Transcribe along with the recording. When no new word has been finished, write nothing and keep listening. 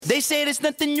They say there's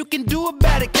nothing you can do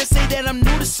about it. Can't say that I'm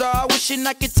new to Saw. Wishing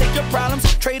I could take your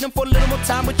problems, trade them for a little more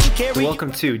time, but you carry.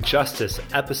 Welcome to Justice,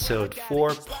 episode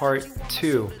 4, part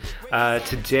 2.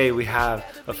 Today we have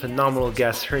a phenomenal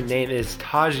guest. Her name is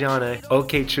Tajana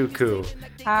Okechukwu.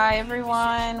 Hi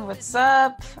everyone, what's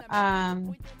up?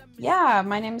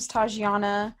 My name is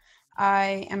Tajana.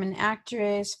 I am an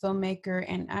actress, filmmaker,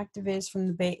 and activist from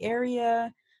the Bay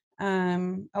Area.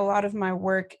 A lot of my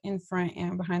work in front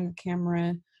and behind the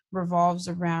camera revolves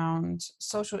around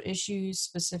social issues,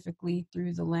 specifically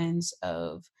through the lens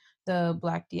of the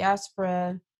Black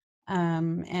diaspora.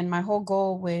 And my whole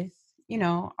goal with,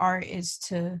 art is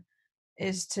to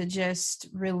just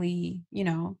really,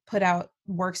 put out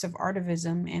works of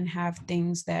artivism and have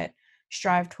things that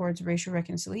strive towards racial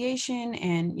reconciliation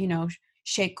and,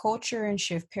 shake culture and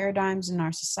shift paradigms in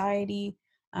our society.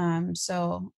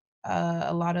 So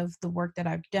a lot of the work that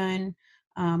I've done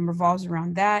revolves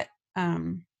around that.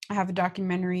 I have a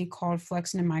documentary called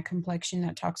Flexing in My Complexion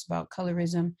that talks about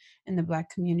colorism in the Black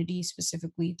community,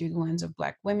 specifically through the lens of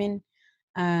Black women.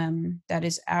 That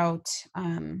is out.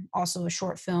 Also a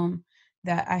short film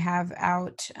that I have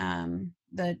out.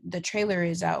 The trailer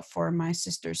is out for My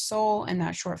Sister's Soul, and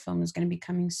that short film is going to be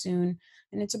coming soon.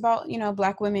 And it's about,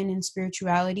 Black women and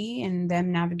spirituality and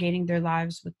them navigating their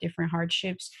lives with different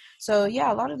hardships. So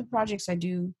yeah, a lot of the projects I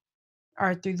do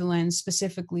are through the lens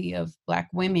specifically of Black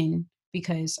women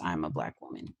because I'm a Black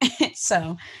woman.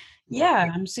 So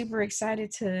yeah, I'm super excited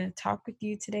to talk with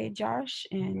you today, Josh,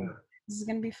 and this is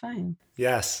going to be fun.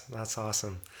 Yes, that's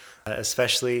awesome.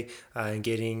 Especially in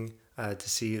getting to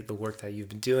see the work that you've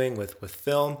been doing with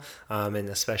film, and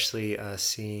especially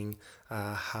seeing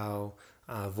how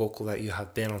vocal that you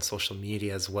have been on social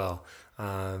media as well.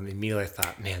 Immediately I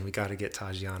thought, man, we got to get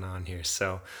Tajana on here.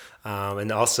 So,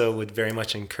 and also would very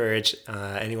much encourage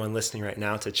anyone listening right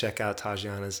now to check out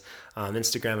Tajana's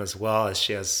Instagram as well, as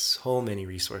she has so many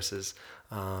resources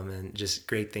and just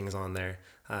great things on there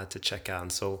to check out.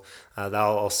 And so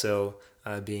that'll also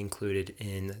be included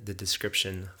in the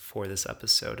description for this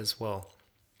episode as well.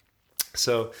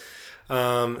 So,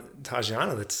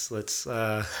 Tajana, let's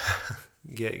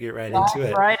get right into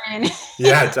it. Right in.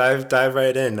 Yeah, dive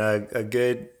right in. A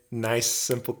good, nice,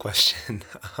 simple question.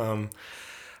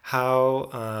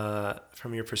 How,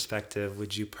 from your perspective,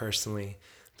 would you personally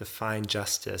define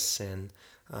justice? And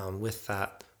with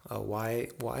that, why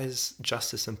is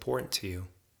justice important to you?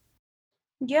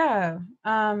 Yeah,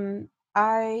 I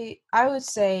would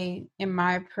say in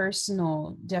my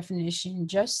personal definition,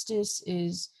 justice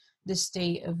is the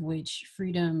state of which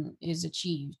freedom is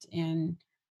achieved. And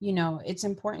it's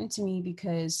important to me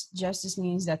because justice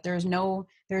means that there's no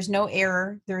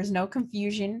error, there is no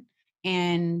confusion,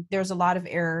 and there's a lot of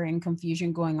error and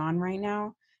confusion going on right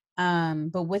now.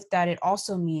 But with that, it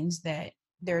also means that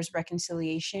there's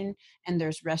reconciliation and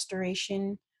there's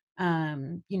restoration.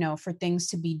 For things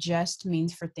to be just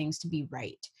means for things to be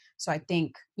right. So I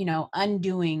think,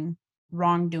 undoing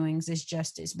wrongdoings is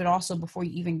justice, but also before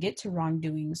you even get to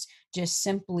wrongdoings, just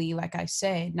simply, like I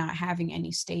said, not having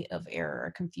any state of error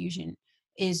or confusion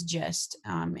is just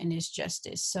and is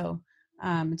justice. So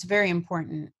it's very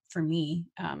important for me.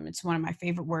 It's one of my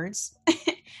favorite words.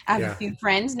 I have a few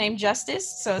friends named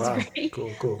Justice, so it's great.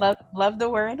 Cool. Love the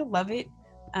word, love it.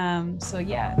 So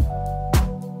yeah.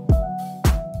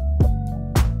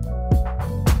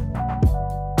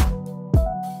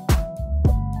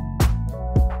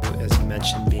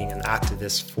 Mentioned being an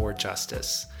activist for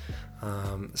justice.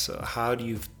 So how do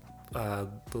you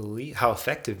how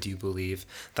effective do you believe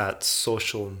that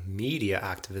social media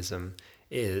activism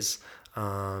is?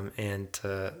 And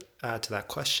to add to that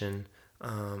question,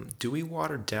 do we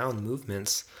water down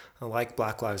movements like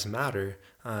Black Lives Matter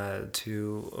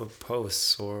to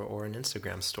posts or an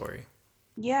Instagram story?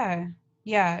 Yeah.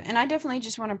 And I definitely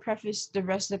just want to preface the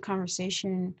rest of the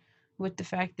conversation with the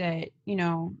fact that,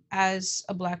 as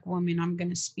a Black woman, I'm going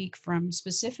to speak from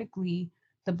specifically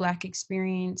the Black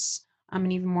experience,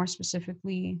 and even more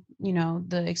specifically,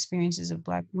 the experiences of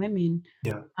Black women.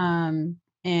 Yeah.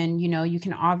 And, you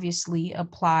can obviously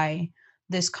apply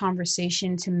this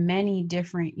conversation to many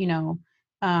different,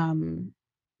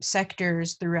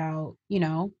 sectors throughout,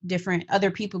 different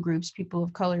other people groups, people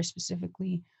of color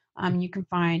specifically. You can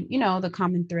find, the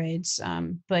common threads.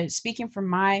 But speaking from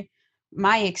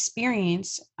my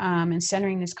experience and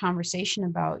centering this conversation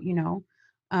about,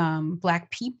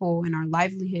 Black people and our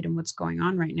livelihood and what's going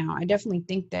on right now, I definitely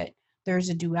think that there's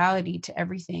a duality to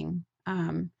everything.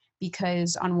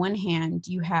 Because on one hand,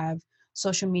 you have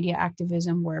social media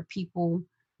activism where people,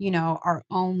 are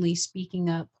only speaking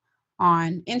up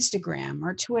on Instagram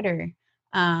or Twitter.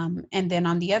 And then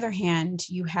on the other hand,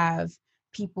 you have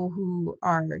people who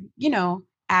are, you know,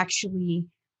 actually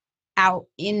out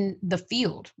in the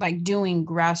field, like doing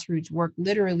grassroots work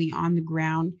literally on the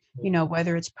ground, you know,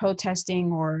 whether it's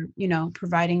protesting or, you know,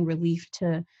 providing relief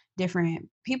to different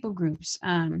people groups.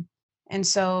 And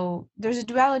so there's a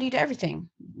duality to everything,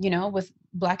 you know, with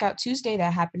Blackout Tuesday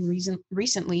that happened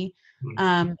recently.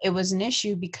 It was an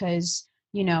issue because,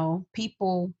 you know,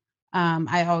 people,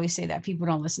 I always say that people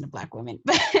don't listen to Black women,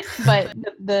 but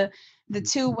the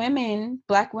two women,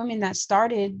 Black women that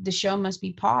started the show must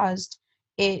be paused.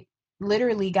 It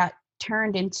literally got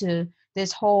turned into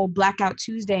this whole Blackout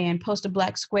Tuesday and post a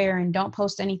black square and don't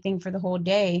post anything for the whole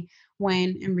day,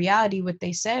 when in reality what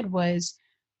they said was,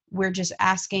 we're just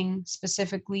asking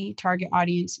specifically target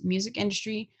audience music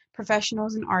industry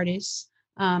professionals and artists,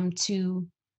 to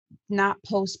not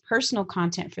post personal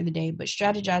content for the day, but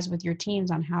strategize with your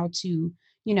teams on how to,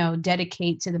 you know,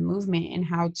 dedicate to the movement and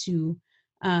how to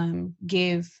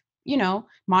give, you know,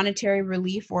 monetary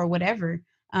relief or whatever,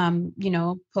 you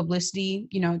know, publicity,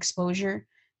 you know, exposure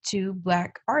to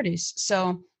Black artists.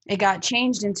 So it got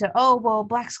changed into, oh, well,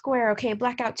 Black Square, okay,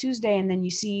 Blackout Tuesday. And then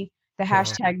you see the Wow.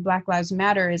 hashtag Black Lives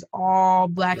Matter is all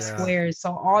Black Yeah. squares.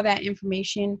 So all that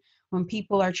information, when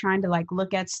people are trying to like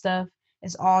look at stuff,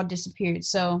 it's all disappeared.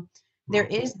 So there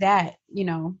is that, you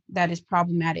know, that is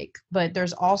problematic, but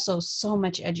there's also so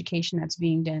much education that's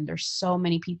being done. There's so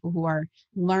many people who are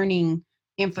learning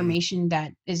Mm. information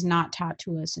that is not taught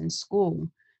to us in school,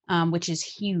 which is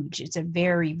huge. It's a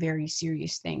very, very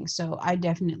serious thing. So I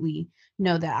definitely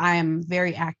know that I am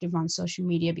very active on social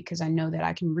media because I know that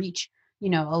I can reach, you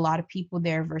know, a lot of people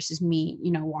there versus me,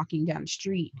 you know, walking down the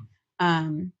street.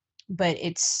 Um, but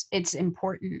it's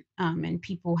important, and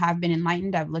people have been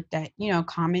enlightened. I've looked at, you know,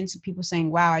 comments of people saying,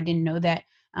 wow, I didn't know that,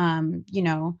 you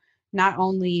know, not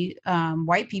only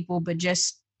white people but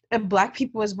just Black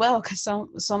people as well, because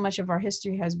so much of our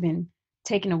history has been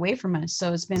taken away from us.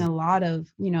 So it's been a lot of,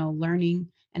 you know, learning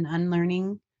and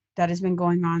unlearning that has been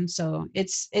going on. So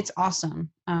it's awesome.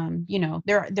 You know,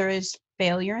 there is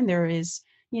failure and there is,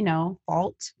 you know,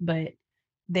 fault, but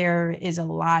there is a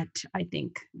lot, I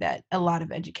think, that a lot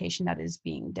of education that is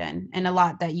being done and a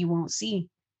lot that you won't see.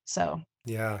 So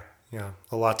Yeah, yeah,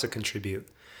 a lot to contribute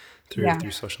through yeah.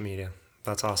 through social media.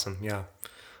 That's awesome. Yeah.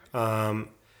 Um,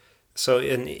 so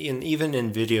in even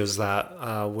in videos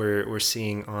that we're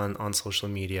seeing on social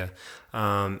media,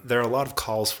 there are a lot of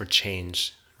calls for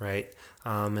change, right?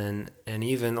 And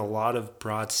even a lot of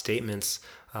broad statements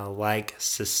like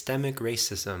systemic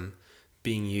racism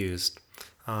being used.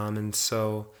 And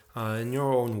so, in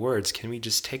your own words, can we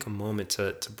just take a moment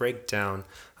to break down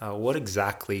what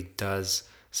exactly does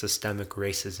systemic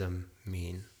racism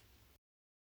mean?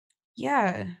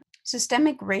 Yeah.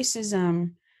 Systemic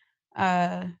racism,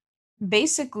 uh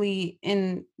basically,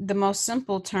 in the most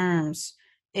simple terms,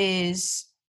 is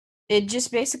it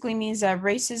just basically means that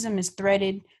racism is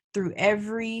threaded through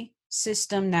every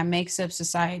system that makes up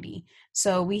society.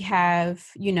 So we have,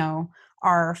 you know,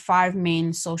 our five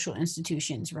main social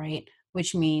institutions, right?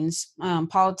 Which means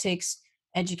politics,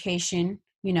 education,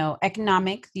 you know,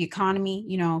 economic, the economy,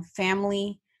 you know,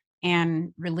 family,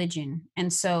 and religion.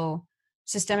 And so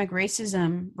systemic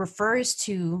racism refers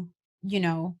to, you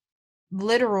know,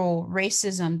 literal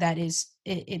racism that is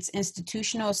it's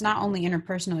institutional. It's not only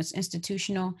interpersonal, it's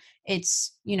institutional.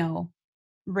 It's, you know,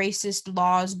 racist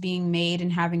laws being made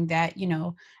and having that, you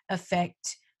know,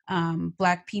 affect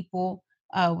Black people,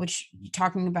 which you're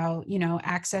talking about, you know,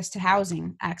 access to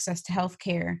housing, access to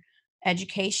healthcare,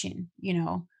 education, you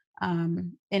know,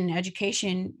 in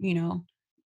education, you know,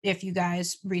 if you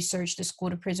guys research the school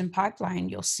to prison pipeline,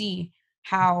 you'll see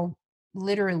how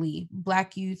literally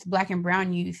Black youth, Black and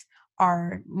brown youth,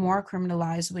 are more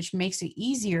criminalized, which makes it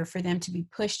easier for them to be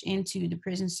pushed into the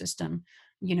prison system.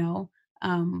 You know,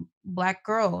 Black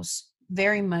girls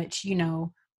very much, you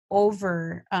know,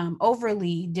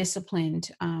 overly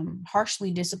disciplined, harshly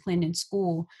disciplined in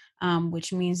school,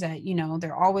 which means that, you know,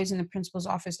 they're always in the principal's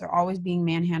office, they're always being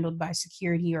manhandled by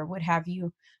security or what have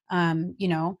you. You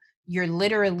know, you're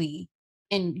literally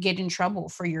get in trouble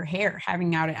for your hair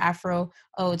having out an afro.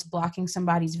 Oh, it's blocking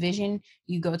somebody's vision.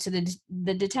 You go to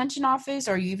the detention office,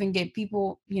 or you even get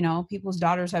people, you know, people's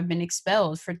daughters have been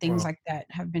expelled for things Well, like that,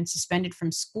 have been suspended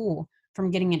from school from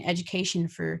getting an education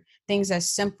for things as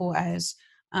simple as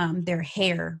their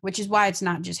hair, which is why it's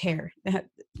not just hair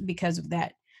because of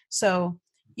that. So,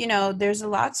 you know, there's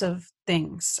lots of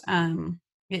things.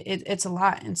 It's a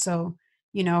lot. And so,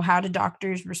 you know, how do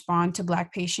doctors respond to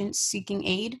Black patients seeking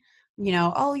aid? You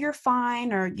know, oh, you're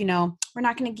fine, or, you know, we're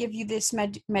not going to give you this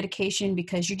medication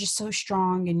because you're just so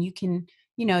strong and you can,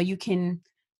 you know, you can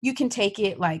take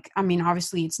it. Like, I mean,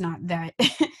 obviously it's not that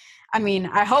I mean,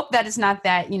 I hope that it's not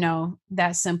that,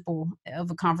 that simple of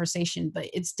a conversation, but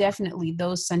it's definitely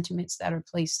those sentiments that are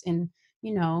placed in,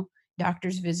 you know,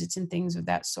 doctor's visits and things of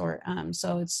that sort.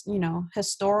 So it's,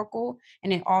 historical,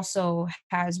 and it also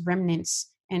has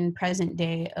remnants in present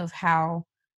day of how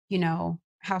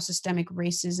systemic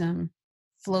racism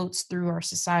floats through our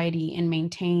society and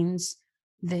maintains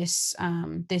this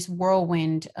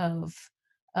whirlwind of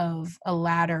a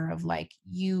ladder of like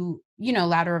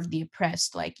ladder of the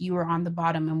oppressed, like you are on the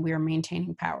bottom and we are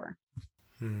maintaining power.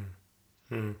 Hmm.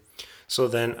 Hmm. So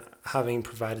then, having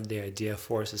provided the idea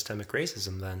for systemic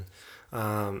racism, then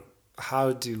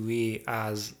how do we,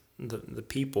 as the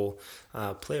people,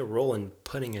 play a role in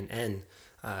putting an end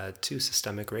to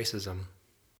systemic racism?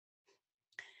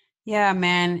 Yeah,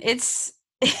 man, it's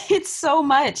it's so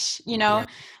much, Yeah.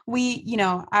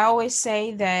 I always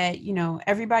say that,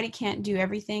 everybody can't do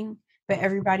everything, but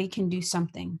everybody can do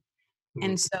something. Hmm.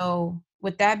 And so,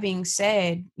 with that being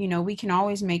said, we can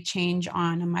always make change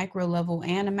on a micro level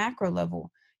and a macro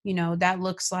level. That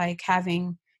looks like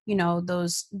having,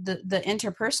 the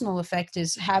interpersonal effect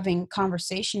is having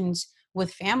conversations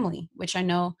with family, which I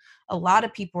know a lot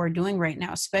of people are doing right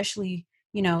now, especially,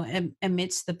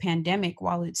 amidst the pandemic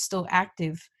while it's still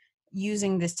active,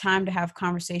 using this time to have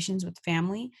conversations with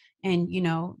family and,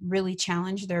 really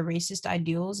challenge their racist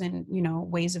ideals and,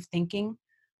 ways of thinking.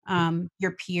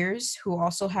 Your peers who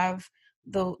also have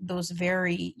those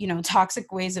very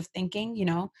toxic ways of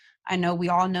thinking. I know we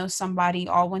all know somebody,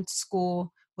 all went to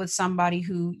school with somebody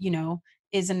who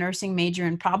is a nursing major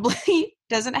and probably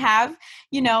doesn't have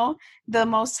you know the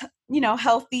most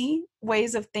healthy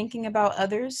ways of thinking about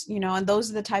others, and those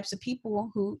are the types of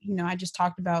people who I just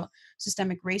talked about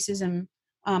systemic racism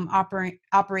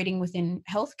operating within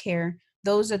healthcare.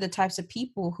 Those are the types of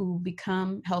people who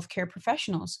become healthcare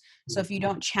professionals. So if you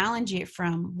don't challenge it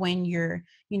from when you're,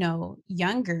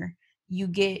 younger, you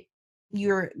get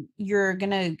you're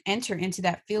going to enter into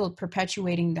that field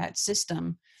perpetuating that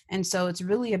system. And so it's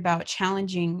really about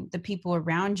challenging the people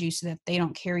around you so that they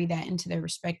don't carry that into their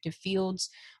respective fields,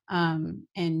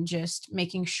 and just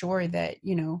making sure that,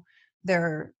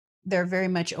 they're they're very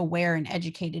much aware and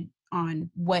educated on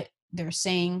what they're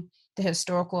saying, the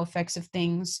historical effects of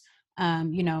things.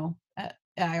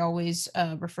 I always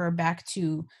refer back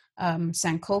to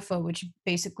Sankofa, which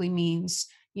basically means,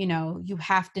 you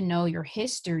have to know your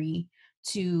history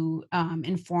to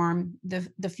inform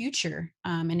the future.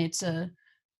 And it's a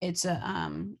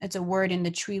word in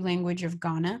the tree language of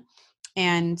Ghana.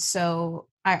 And so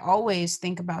I always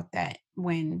think about that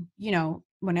when,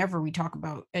 whenever we talk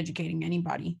about educating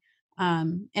anybody.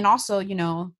 And also,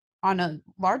 on a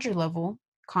larger level,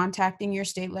 contacting your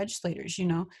state legislators,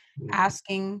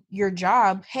 asking your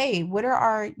job, hey, what are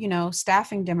our,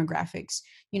 staffing demographics?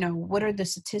 What are the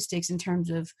statistics in terms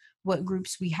of what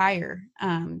groups we hire?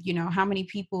 How many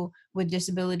people with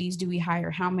disabilities do we hire?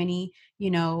 How many,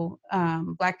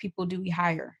 Black people do we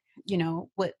hire?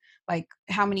 What, like,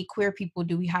 how many queer people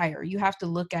do we hire? You have to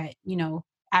look at,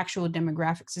 actual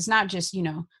demographics. It's not just,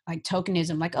 like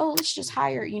tokenism, like, oh, let's just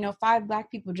hire, 5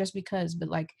 Black people just because, but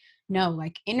like, no,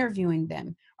 like interviewing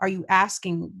them. Are you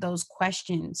asking those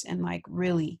questions and like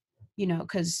really,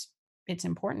 because it's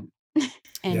important.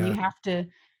 And Yeah.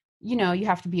 you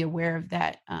have to be aware of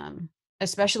that,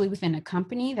 especially within a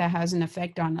company that has an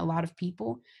effect on a lot of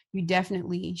people. You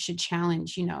definitely should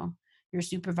challenge, your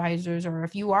supervisors, or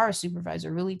if you are a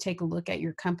supervisor, really take a look at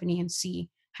your company and see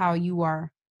how you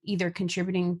are either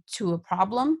contributing to a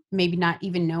problem, maybe not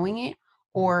even knowing it,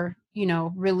 or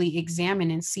really examine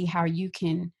and see how you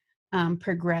can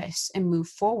progress and move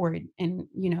forward and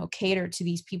cater to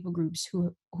these people groups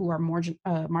who are more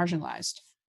marginalized.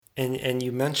 And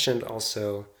you mentioned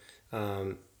also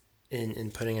um, in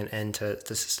putting an end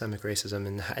to systemic racism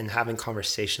and having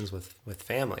conversations with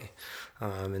family.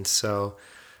 And so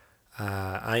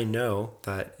I know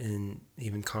that in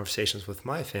even conversations with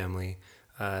my family,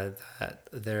 that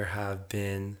there have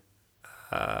been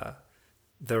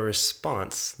the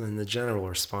response, then the general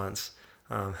response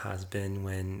has been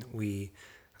when we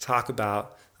talk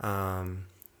about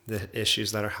the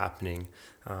issues that are happening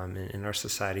in our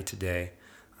society today,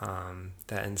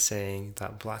 that in saying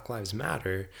that Black Lives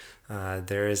Matter,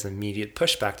 there is immediate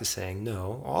pushback to saying,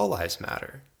 no, all lives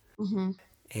matter. Hmm.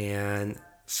 And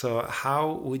so,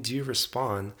 how would you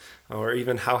respond, or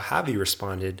even how have you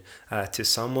responded to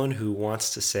someone who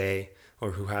wants to say,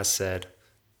 or who has said,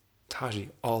 Taji,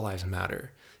 all lives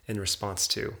matter, in response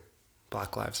to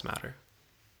Black Lives Matter?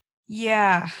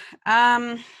 Yeah.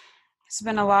 Um, it's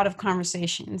been a lot of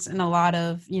conversations and a lot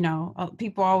of,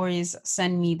 people always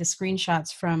send me the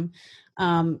screenshots from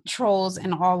trolls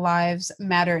and all lives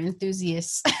matter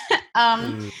enthusiasts.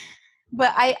 um, Mm,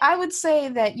 But I would say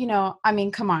that, I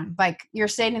mean, come on, like you're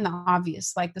stating the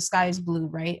obvious, like the sky is blue,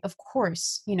 right? Of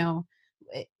course,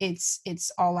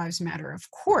 it's all lives matter.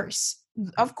 Of course,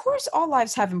 all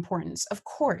lives have importance, of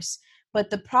course. But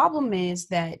the problem is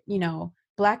that,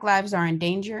 Black lives are in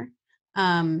danger.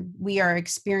 We are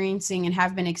experiencing and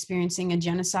have been experiencing a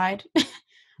genocide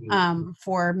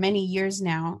for many years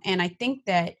now. And I think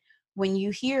that when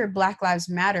you hear Black Lives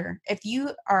Matter, if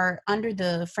you are under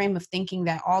the frame of thinking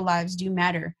that all lives do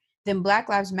matter, then Black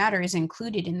Lives Matter is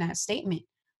included in that statement.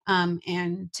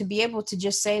 And to be able to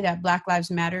just say that Black Lives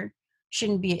Matter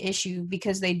shouldn't be an issue,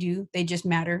 because they do, they just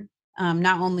matter.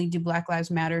 Not only do Black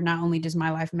lives matter, not only does my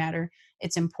life matter,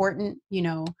 it's important.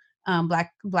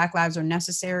 Black lives are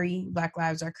necessary. Black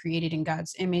lives are created in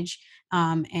God's image,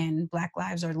 and Black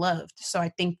lives are loved. So I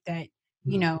think that,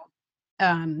 you Mm. know,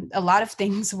 a lot of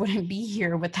things wouldn't be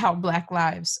here without Black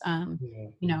lives.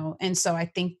 Yeah. And so I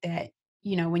think that,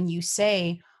 when you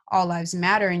say all lives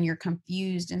matter and you're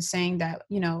confused and saying that,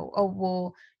 oh,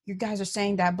 well, you guys are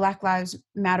saying that Black lives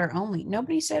matter only.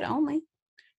 Nobody said only.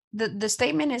 The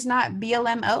statement is not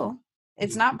BLMO.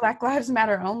 It's not Black Lives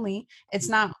Matter only. It's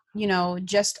not,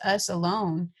 just us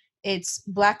alone. It's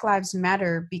Black Lives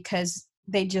Matter because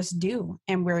they just do.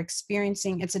 And we're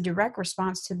experiencing, it's a direct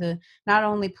response to the not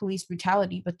only police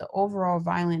brutality, but the overall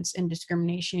violence and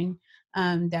discrimination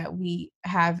that we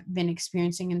have been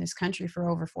experiencing in this country for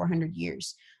over 400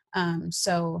 years.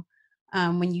 So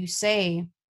when you say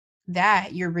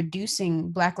that, you're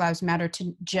reducing Black Lives Matter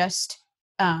to just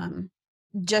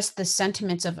the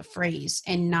sentiments of a phrase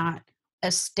and not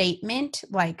a statement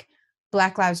like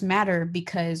Black Lives Matter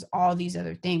because all these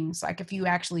other things. Like if you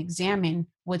actually examine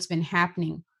what's been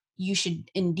happening, you should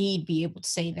indeed be able to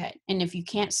say that. And if you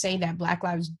can't say that Black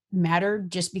Lives Matter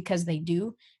just because they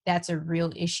do, that's a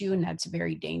real issue and that's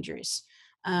very dangerous.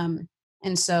 And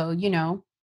so,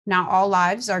 not all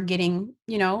lives are getting,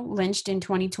 lynched in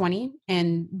 2020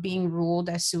 and being ruled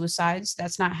as suicides.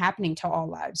 That's not happening to all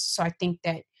lives. So I think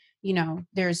that,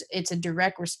 it's a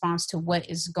direct response to what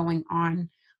is going on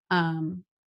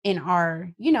in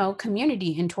our,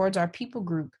 community and towards our people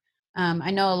group.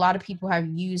 I know a lot of people have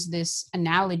used this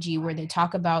analogy where they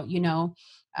talk about,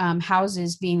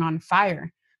 houses being on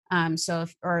fire.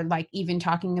 Or like even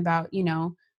talking about,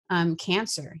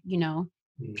 cancer,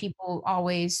 Mm. people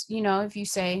always, if you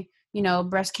say,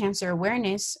 breast cancer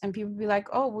awareness, and people be like,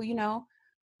 oh, well,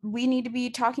 we need to be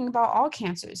talking about all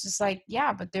cancers. It's like,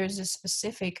 yeah, but there's a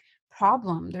specific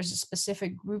problem. There's a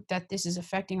specific group that this is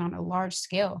affecting on a large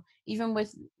scale. Even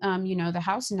with, the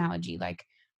house analogy, like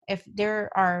if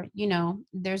there are,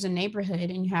 there's a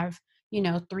neighborhood and you have,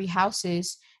 three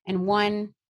houses and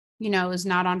one, is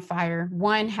not on fire.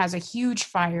 One has a huge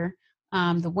fire.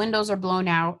 The windows are blown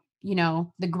out.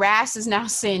 The grass is now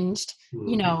singed.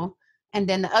 Mm. And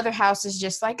then the other house is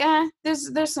just like,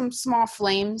 there's some small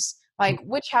flames. Like,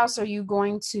 which house are you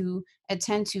going to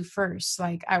attend to first?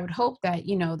 Like, I would hope that,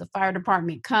 the fire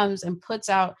department comes and puts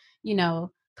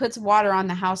water on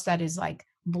the house that is like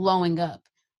blowing up.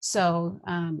 So,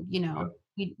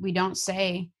 we don't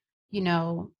say,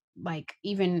 like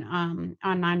even on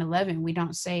 9/11, we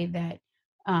don't say that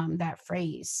that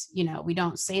phrase, we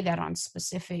don't say that on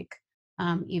specific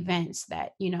events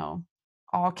that,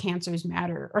 all cancers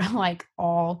matter, or like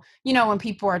all, when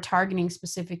people are targeting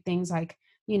specific things like,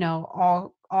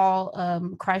 all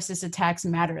crisis attacks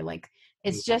matter. Like Mm.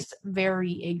 it's just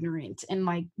very ignorant and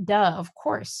like, duh, of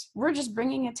course we're just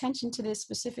bringing attention to this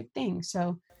specific thing.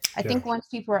 So I Yeah. think once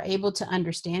people are able to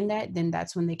understand that, then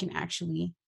that's when they can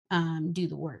actually do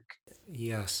the work.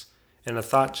 Yes. And a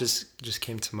thought just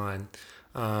came to mind,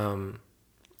 um,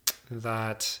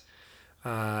 that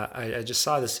I just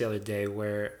saw this the other day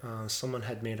where someone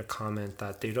had made a comment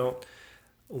that they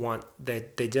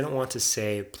didn't want to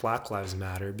say Black Lives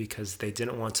Matter because they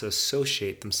didn't want to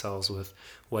associate themselves with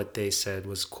what they said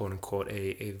was quote unquote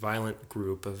a violent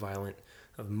group,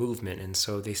 a movement. And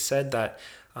so they said that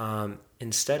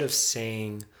instead of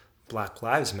saying Black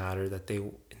Lives Matter, that they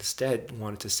instead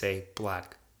wanted to say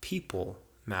Black People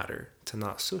Matter, to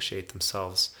not associate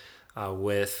themselves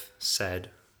with said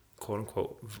quote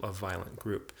unquote a violent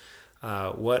group.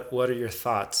 What are your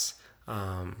thoughts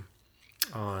on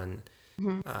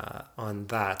Mhm. on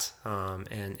that,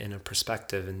 and in a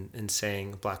perspective in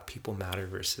saying Black people matter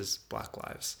versus Black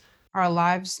lives? Our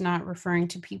lives not referring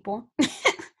to people.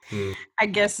 Mm. I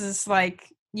guess it's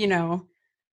like,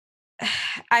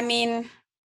 I mean,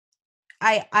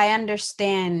 I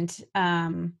understand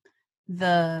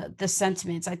the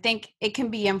sentiments. I think it can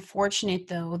be unfortunate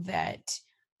though that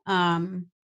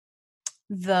um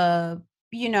the,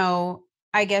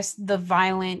 I guess the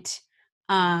violent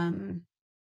um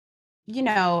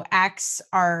acts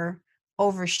are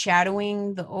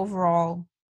overshadowing the overall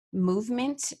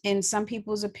movement in some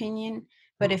people's opinion.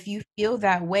 But if you feel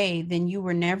that way, then you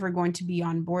were never going to be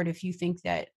on board if you think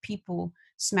that people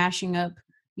smashing up,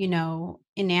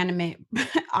 inanimate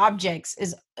objects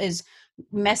is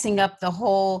messing up the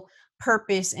whole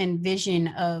purpose and vision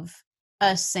of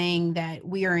us saying that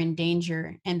we are in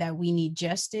danger and that we need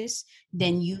justice,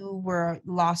 then you were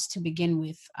lost to begin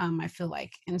with, I feel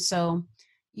like. And so,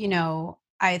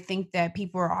 I think that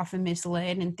people are often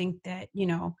misled and think that,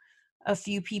 a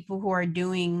few people who are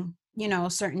doing,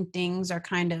 certain things are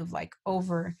kind of like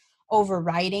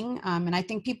overriding. And I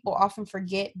think people often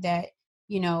forget that,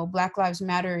 Black Lives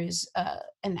Matter is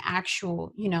an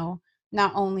actual,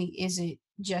 not only is it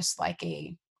just like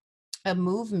a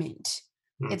movement,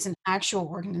 it's an actual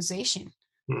organization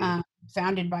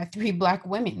founded by 3 Black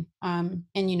women. And,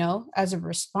 as a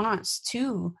response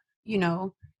to,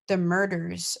 the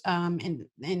murders,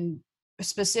 and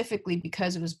specifically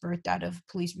because it was birthed out of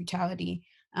police brutality.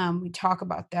 We talk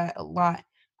about that a lot.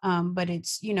 But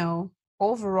it's,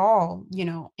 overall,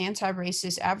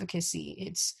 anti-racist advocacy.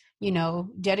 It's,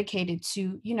 dedicated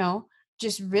to,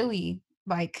 just really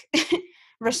like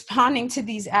responding to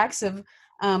these acts of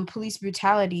police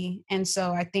brutality. And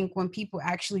so I think when people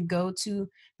actually go to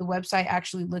the website,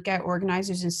 actually look at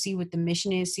organizers and see what the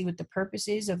mission is, see what the purpose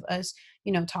is of us,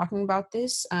 talking about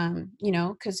this,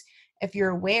 because if you're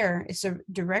aware, it's a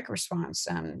direct response,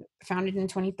 founded in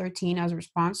 2013 as a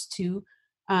response to,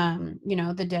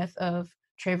 the death of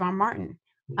Trayvon Martin,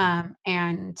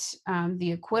 and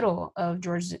the acquittal of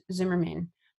George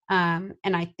Zimmerman. And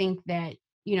I think that,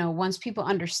 once people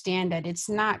understand that it's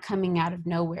not coming out of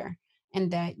nowhere,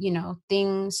 and that,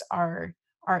 things are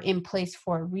in place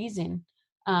for a reason.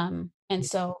 And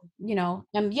so,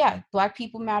 yeah, Black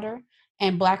people matter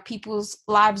and Black people's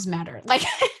lives matter. Like,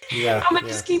 Yeah, I'm gonna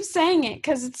just keep saying it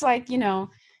because it's like,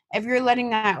 if you're letting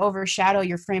that overshadow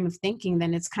your frame of thinking,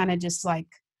 then it's kind of just like,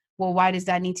 well, why does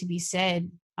that need to be said,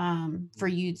 for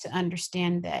you to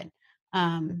understand that,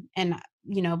 and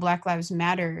Black Lives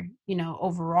Matter,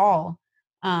 overall,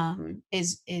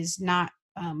 is not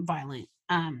violent.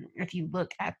 If you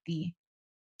look at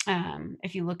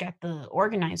the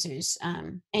organizers,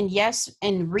 and yes,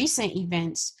 in recent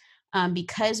events,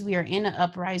 because we are in an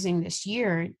uprising this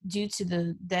year due to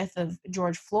the death of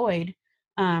George Floyd,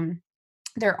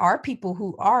 there are people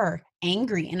who are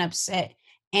angry and upset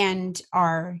and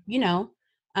are,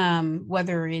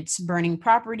 whether it's burning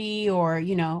property or,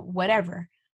 whatever,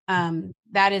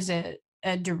 that is a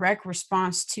direct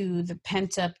response to the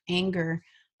pent up anger,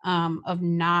 of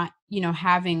not,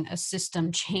 having a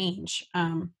system change.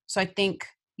 So I think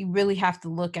you really have to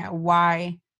look at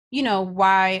why,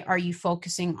 why are you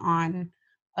focusing on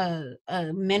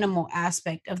a minimal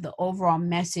aspect of the overall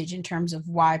message in terms of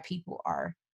why people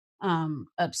are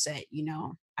upset.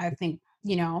 I think,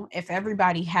 if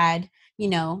everybody had,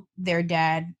 their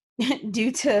dad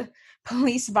due to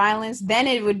police violence, then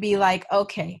it would be like,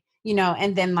 okay,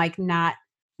 and then like not,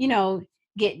 you know,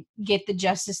 get the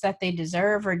justice that they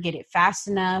deserve or get it fast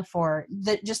enough, or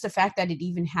just the fact that it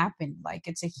even happened. Like,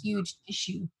 it's a huge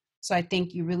issue. So I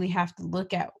think you really have to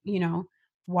look at,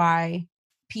 why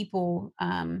people,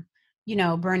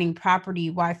 burning property,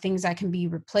 why things that can be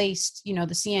replaced, the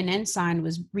CNN sign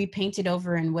was repainted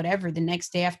over and whatever the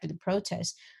next day after the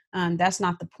protest. That's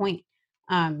not the point.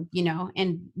 And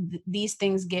these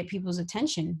things get people's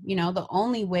attention. The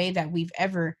only way that we've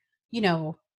ever,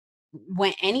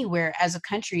 went anywhere as a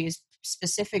country is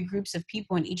specific groups of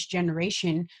people in each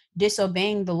generation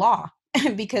disobeying the law.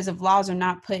 Because if laws are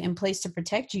not put in place to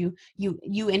protect you,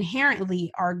 you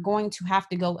inherently are going to have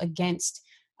to go against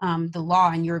the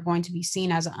law, and you're going to be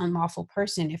seen as an unlawful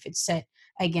person if it's set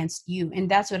against you. And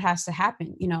that's what has to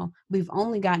happen. We've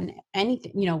only gotten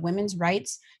anything, women's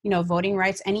rights, voting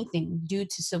rights, anything due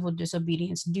to civil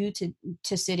disobedience, due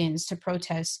to sit-ins, to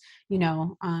protests,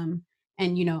 and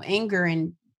anger,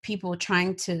 and people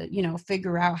trying to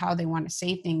figure out how they want to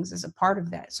say things as a part of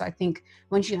that. So I think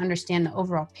once you understand the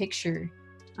overall picture,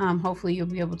 hopefully you'll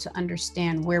be able to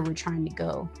understand where we're trying to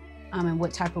go, and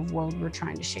what type of world we're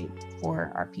trying to shape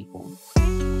for our people.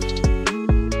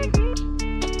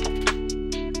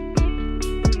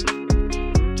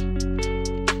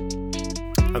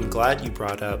 I'm glad you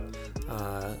brought up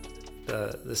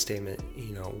the statement,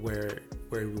 where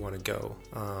we want to go.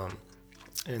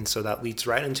 And so that leads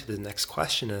right into the next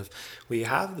question of, we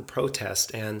have the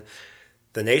protest and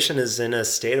the nation is in a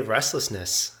state of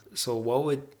restlessness. So what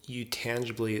would you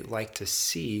tangibly like to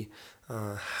see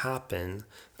happen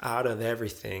out of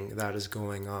everything that is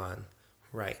going on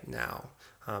right now,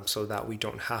 so that we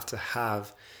don't have to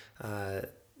have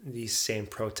these same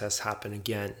protests happen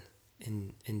again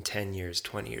in 10 years,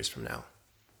 20 years from now?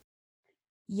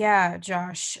 Yeah,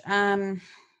 Josh. Man,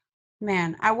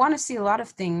 I want to see a lot of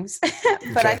things,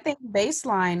 but I Okay. think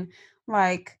baseline,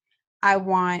 like, I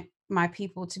want my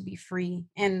people to be free.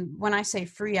 And when I say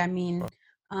free, I mean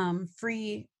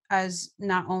free as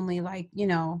not only like,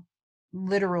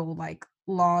 literal like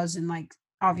laws and like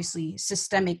obviously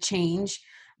systemic change,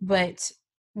 but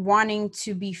wanting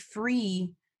to be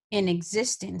free in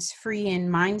existence, free in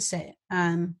mindset.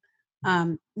 I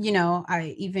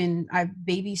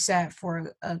babysat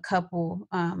for a couple.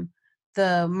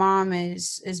 The mom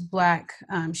is black.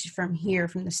 She's from here,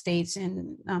 from the States,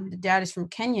 and the dad is from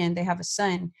Kenya, and they have a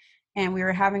son. And we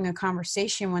were having a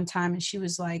conversation one time, and she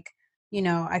was like,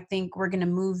 I think we're gonna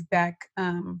move back.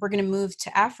 We're gonna move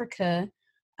to Africa.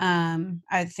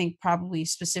 I think probably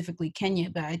specifically Kenya,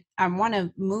 but I want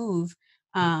to move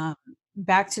um,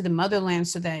 back to the motherland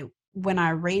so that when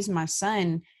I raise my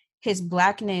son, his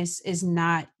blackness is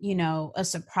not, a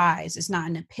surprise. It's not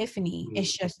an epiphany.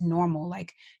 It's just normal.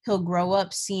 Like, he'll grow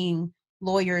up seeing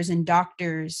lawyers and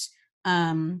doctors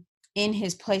in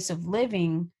his place of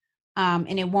living,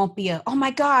 and it won't be a, oh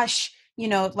my gosh,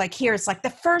 like here it's like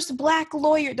the first black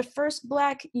lawyer, the first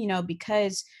black,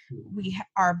 because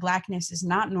our blackness is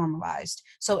not normalized.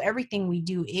 So everything we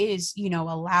do is, a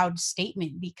loud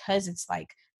statement, because it's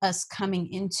like us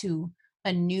coming into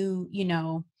a new,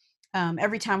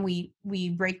 every time we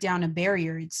break down a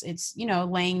barrier, it's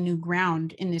laying new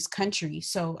ground in this country.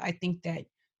 So I think that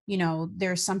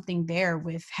there's something there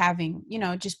with having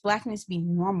just blackness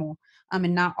being normal,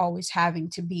 and not always having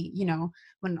to be,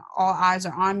 when all eyes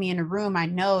are on me in a room, I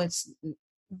know it's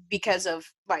because of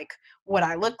like what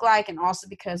I look like, and also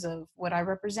because of what I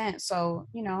represent. So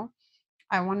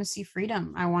I want to see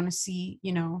freedom. I want to see,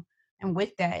 and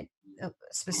with that,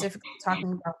 specifically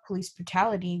talking about police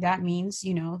brutality, that means,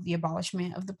 the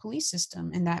abolishment of the police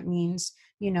system. And that means,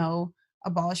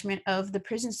 abolishment of the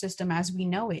prison system as we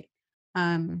know it.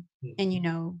 And,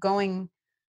 going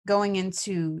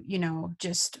into,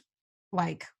 just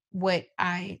like what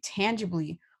I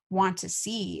tangibly want to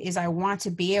see is I want to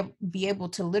be able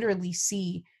to literally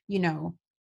see,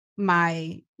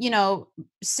 my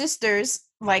sisters.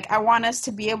 Like, I want us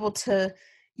to be able to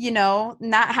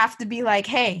not have to be like,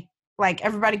 hey, like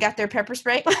everybody got their pepper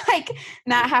spray, like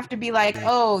not have to be like,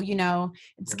 oh,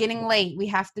 it's getting late. We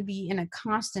have to be in a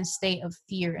constant state of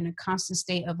fear and a constant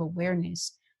state of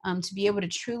awareness, to be able to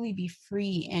truly be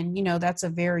free. And that's a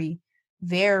very,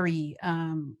 very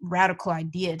radical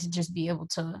idea, to just be able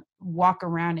to walk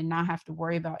around and not have to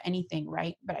worry about anything,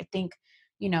 right? But I think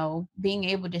being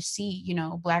able to see,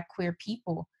 Black queer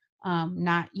people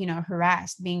not,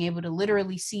 harassed, being able to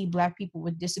literally see Black people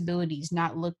with disabilities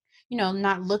not looked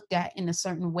at in a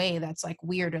certain way that's like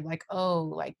weird, or like, oh,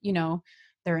 like,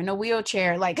 they're in a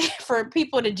wheelchair, like for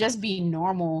people to just be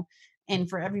normal, and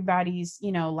for everybody's,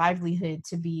 livelihood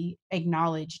to be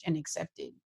acknowledged and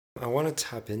accepted. I want to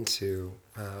tap into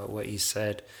what you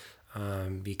said,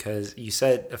 because you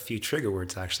said a few trigger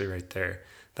words actually right there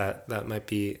that might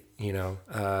be,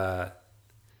 that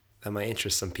might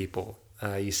interest some people.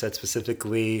 You said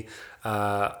specifically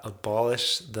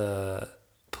abolish the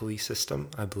police system,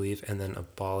 I believe, and then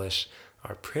abolish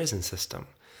our prison system.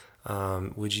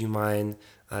 Would you mind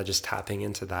just tapping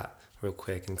into that real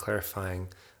quick and clarifying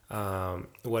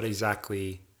what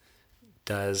exactly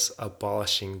does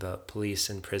abolishing the police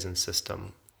and prison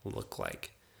system look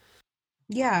like?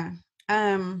 Yeah.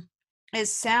 um it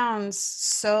sounds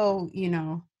so,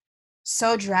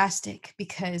 so drastic,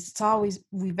 because it's always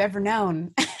we've ever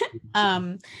known.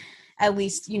 um at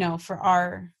least, for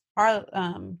our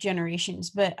generations.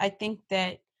 But I think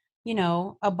that,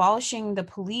 abolishing the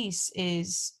police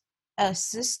is a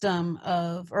system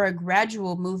of, or a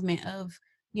gradual movement of,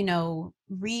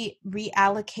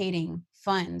 reallocating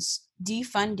funds,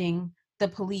 defunding the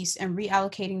police, and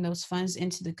reallocating those funds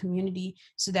into the community,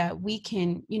 so that we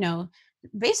can,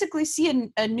 basically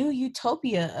see a new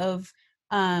utopia of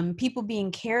people being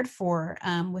cared for,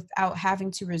 without having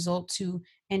to resort to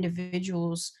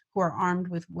individuals who are armed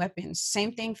with weapons.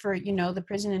 Same thing for, the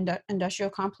prison industrial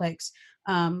complex.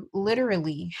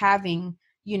 Literally having,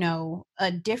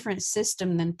 a different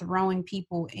system than throwing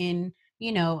people in,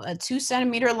 a 2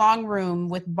 centimeter long room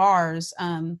with bars,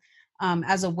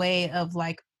 as a way of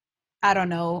like, I don't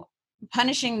know,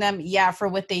 punishing them, yeah, for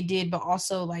what they did, but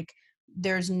also like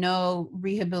there's no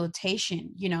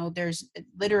rehabilitation. There's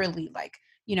literally like,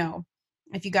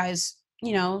 if you guys,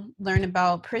 learn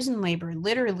about prison labor,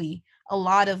 literally a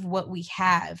lot of what we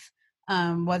have,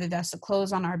 whether that's the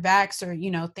clothes on our backs or,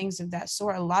 things of that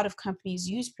sort, a lot of companies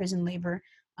use prison labor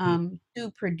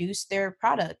to produce their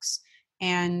products.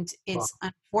 And Wow. it's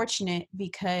unfortunate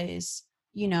because,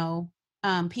 you know,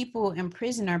 people in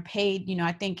prison are paid, you know,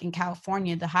 I think in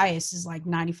California, the highest is like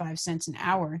 95 cents an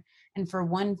hour. And for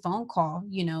one phone call,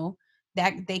 you know,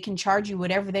 that they can charge you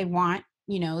whatever they want.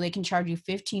 You know, they can charge you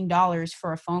 $15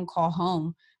 for a phone call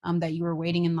home that you were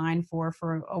waiting in line for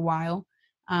a while.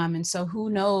 And so who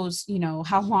knows, you know,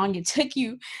 how long it took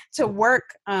you to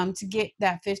work to get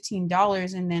that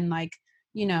 $15 and then like,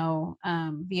 you know,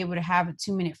 be able to have a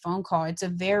 2-minute phone call. It's a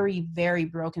very, very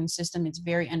broken system. It's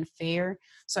very unfair.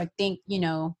 So I think, you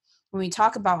know, when we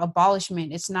talk about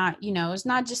abolishment, it's not, you know, it's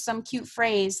not just some cute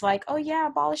phrase like, oh yeah,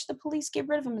 abolish the police, get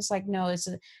rid of them. It's like, no, it's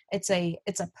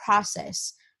a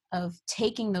process of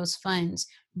taking those funds,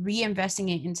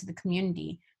 reinvesting it into the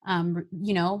community.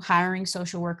 You know, hiring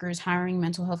social workers, hiring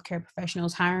mental health care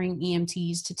professionals, hiring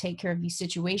EMTs to take care of these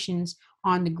situations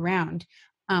on the ground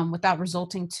without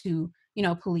resulting to, you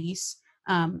know, police.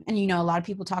 And, you know, a lot of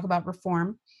people talk about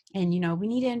reform and, you know, we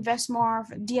need to invest more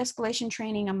for de-escalation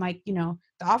training. I'm like, you know,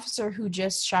 the officer who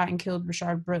just shot and killed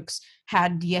Rashard Brooks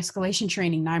had de-escalation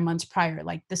training 9 months prior.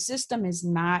 Like the system is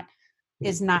not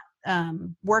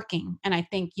working. And I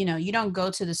think, you know, you don't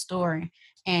go to the store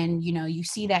and, you know, you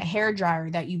see that hair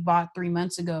dryer that you bought 3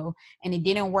 months ago and it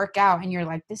didn't work out and you're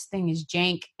like, this thing is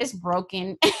jank, it's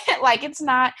broken. Like it's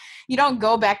not, you don't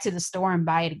go back to the store and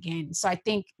buy it again. So I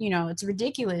think, you know, it's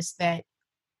ridiculous that,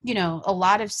 you know, a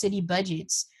lot of city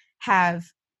budgets have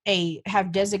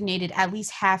have designated at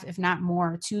least half, if not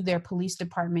more, to their police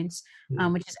departments,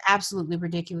 which is absolutely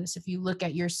ridiculous. If you look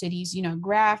at your city's, you know,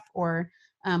 graph or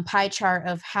pie chart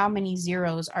of how many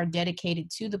zeros are dedicated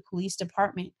to the police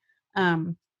department,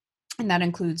 and that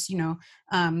includes, you know,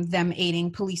 them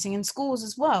aiding policing in schools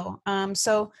as well.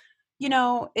 So, you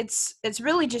know, it's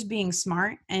really just being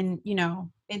smart, and you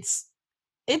know, it's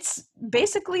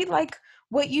basically like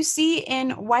what you see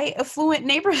in white affluent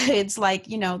neighborhoods. Like,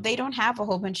 you know, they don't have a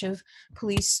whole bunch of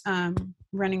police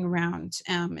running around.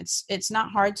 It's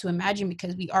not hard to imagine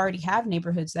because we already have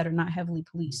neighborhoods that are not heavily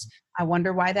policed. I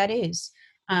wonder why that is.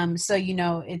 So, you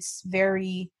know, it's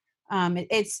very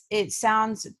it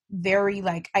sounds very,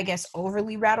 like, I guess,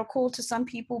 overly radical to some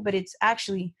people, but it's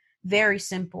actually very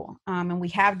simple, and we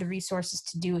have the resources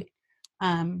to do it.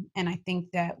 And I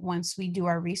think that once we do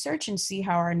our research and see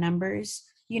how our numbers,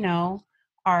 you know,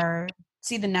 are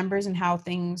see the numbers and how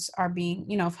things are being,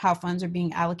 you know, how funds are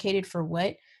being allocated for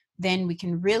what, then we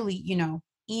can really, you know,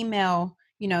 email,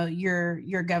 you know,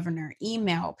 your governor,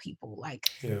 email people, like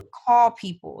Yeah. call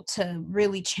people to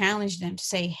really challenge them to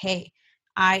say, hey,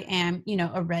 I am, you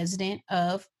know, a resident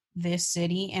of this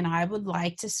city and I would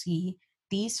like to see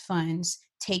these funds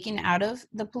taken out of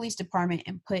the police department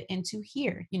and put into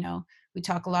here. You know, we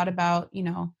talk a lot about, you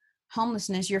know,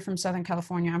 homelessness. You're from Southern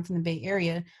California, I'm from the Bay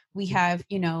Area. We have,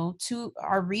 you know,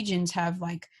 our regions have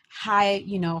like high,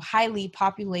 you know, highly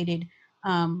populated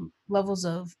levels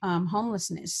of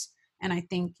homelessness. And I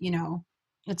think, you know,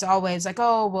 it's always like,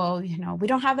 oh, well, you know, we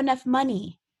don't have enough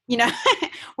money, you know.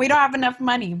 We don't have enough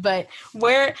money, but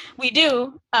where we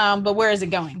do, but where is it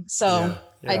going? So Yeah.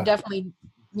 I Yeah. definitely,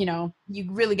 you know,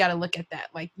 you really got to look at that.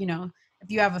 Like, you know,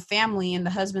 if you have a family and the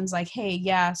husband's like, hey,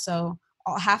 yeah, so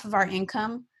half of our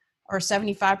income or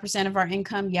 75% of our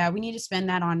income, yeah, we need to spend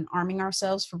that on arming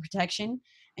ourselves for protection.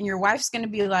 And your wife's going to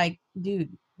be like,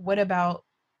 dude, what about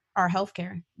our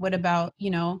healthcare? What about,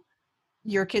 you know,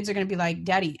 your kids are going to be like,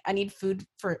 daddy, I need food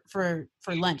for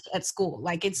lunch at school.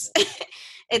 Like it's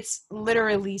it's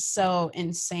literally so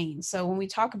insane. So when we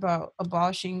talk about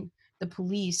abolishing the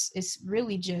police, it's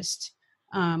really just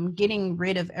getting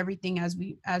rid of everything as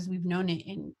we've known it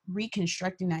and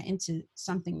reconstructing that into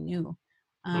something new.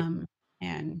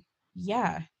 And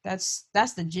yeah, that's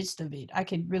the gist of it. I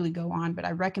could really go on, but I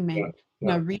Yeah. recommend, you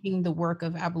know, Yeah. reading the work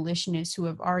of abolitionists who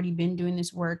have already been doing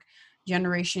this work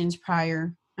generations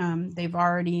prior. They've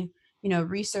already, you know,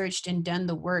 researched and done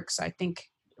the work. So I think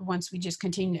once we just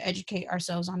continue to educate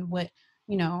ourselves on what,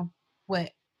 you know,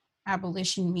 what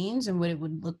abolition means and what it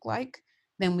would look like,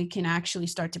 then we can actually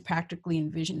start to practically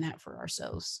envision that for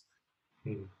ourselves.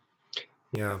 Hmm.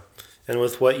 Yeah. And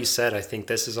with what you said, I think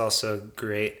this is also a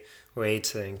great way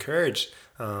to encourage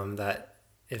that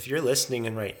if you're listening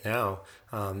in right now,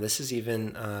 this is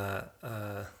even, I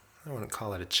don't want to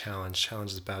call it a challenge.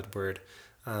 Challenge is a bad word,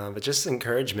 but just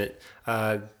encouragement.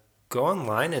 Go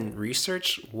online and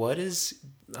research what is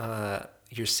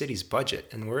your city's budget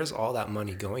and where is all that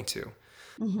money going to?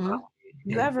 Hmm.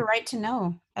 You And have a right to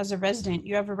know as a resident.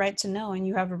 You have a right to know, and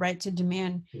you have a right to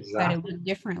demand that it exactly. look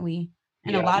differently.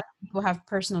 And a Yeah. lot of people have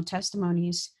personal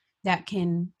testimonies that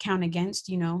can count against,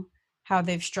 you know, how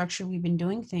they've structurally been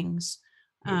doing things.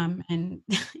 And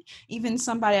even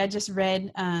somebody I just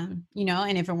read, and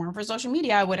if it weren't for social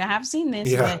media, I wouldn't have seen this.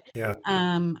 Yeah, But yeah,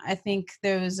 I think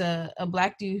there was a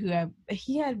black dude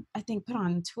he had, I think, put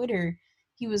on Twitter.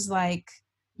 He was like,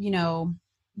 you know,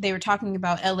 they were talking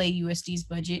about LAUSD's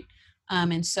budget.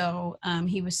 And so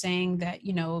he was saying that,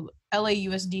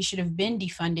 LAUSD should have been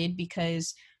defunded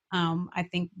because I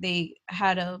think they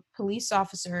had a police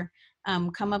officer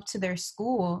come up to their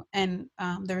school, and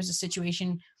there was a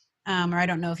situation, or I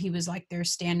don't know if he was like their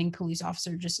standing police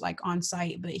officer just like on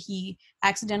site, but he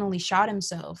accidentally shot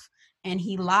himself and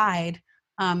he lied.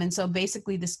 And so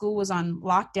basically, the school was on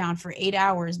lockdown for 8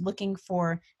 hours looking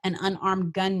for an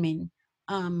unarmed gunman,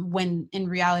 when in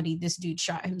reality, this dude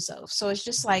shot himself. So it's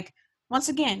just like, once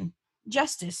again,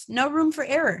 justice, no room for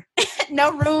error,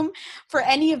 no room for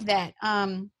any of that.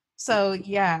 So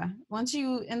yeah, once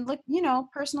you and look,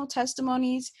 personal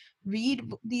testimonies,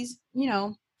 read these,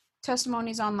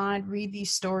 testimonies online, read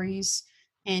these stories,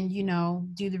 and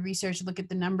do the research, look at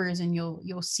the numbers, and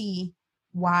you'll see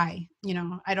why.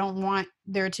 I don't want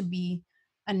there to be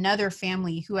another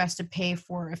family who has to pay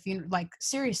for a funeral. Like,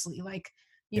 seriously, like,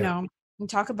 yeah. you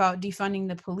talk about defunding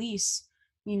the police,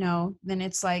 then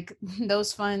it's like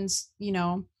those funds,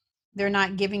 they're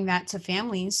not giving that to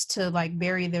families to like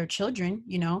bury their children,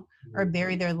 or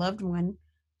bury their loved one.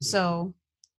 So,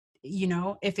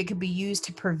 if it could be used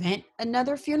to prevent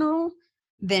another funeral,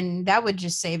 then that would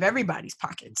just save everybody's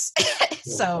pockets.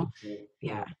 So,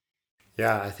 yeah.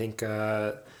 Yeah, I think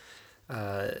there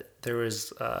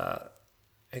was,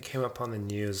 it came up on the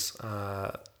news,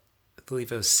 I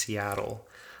believe it was Seattle,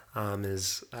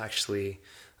 is actually,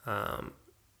 there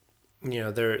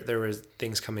was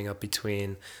things coming up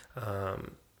between,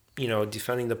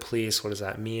 defunding the police. What does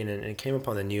that mean? And it came up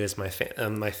on the news. My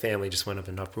family just went up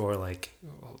in uproar, like,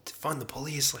 well, defund the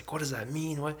police. Like, what does that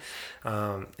mean? What?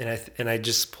 And I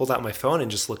just pulled out my phone and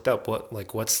just looked up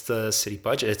what's the city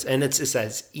budget. It's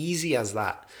as easy as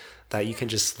that. That you can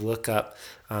just look up,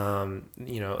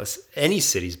 any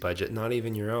city's budget, not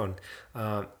even your own,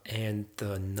 and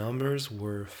the numbers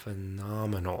were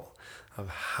phenomenal of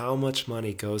how much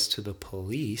money goes to the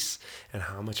police and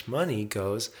how much money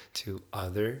goes to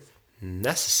other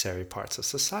necessary parts of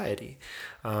society.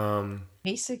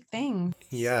 Basic thing.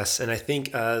 Yes, and I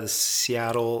think the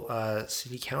Seattle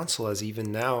City Council has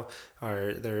even now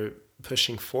they're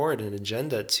pushing forward an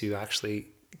agenda to actually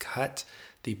cut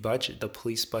the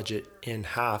police budget in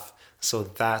half, so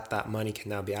that money can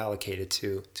now be allocated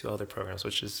to other programs,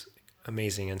 which is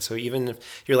amazing. And so even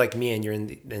if you're like me and you're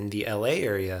in the LA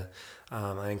area,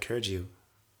 I encourage you,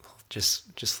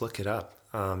 just look it up,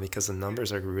 because the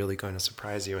numbers are really going to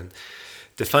surprise you. And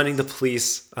defunding the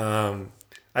police,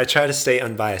 I try to stay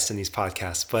unbiased in these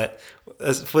podcasts, but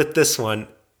with this one,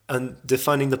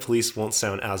 defunding the police won't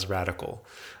sound as radical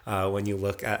when you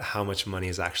look at how much money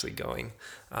is actually going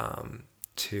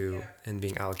to and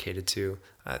being allocated to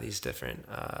these different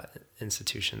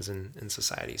institutions in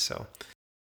society.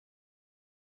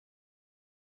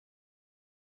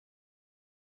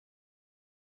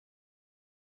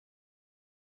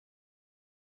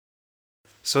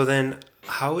 So then,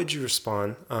 how would you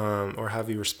respond, or have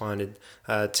you responded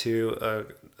to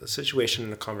a situation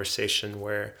in a conversation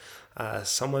where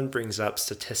someone brings up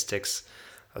statistics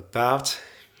about,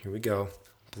 here we go,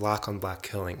 black on black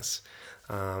killings?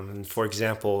 For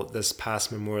example, this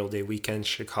past Memorial Day weekend,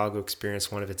 Chicago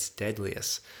experienced one of its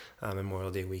deadliest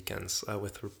Memorial Day weekends,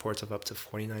 with reports of up to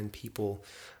 49 people,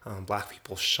 black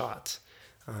people shot.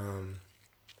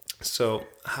 So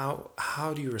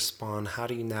how do you respond? How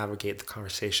do you navigate the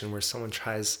conversation where someone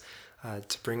tries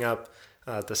to bring up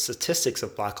the statistics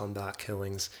of black on black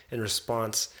killings in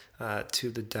response to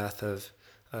the death of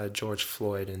George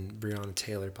Floyd and Breonna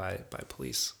Taylor by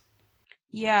police?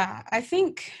 Yeah, I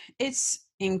think it's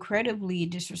incredibly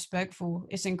disrespectful.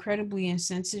 It's incredibly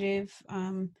insensitive,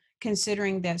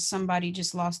 considering that somebody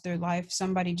just lost their life,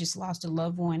 somebody just lost a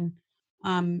loved one,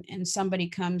 and somebody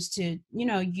comes to,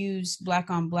 use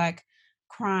black on black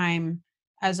crime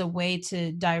as a way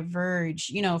to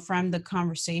diverge, from the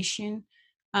conversation.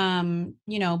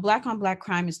 Black on black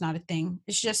crime is not a thing.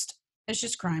 It's just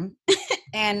crime.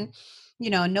 And,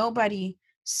 nobody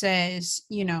says,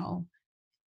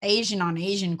 Asian on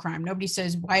Asian crime. Nobody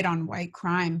says white on white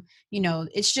crime.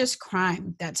 It's just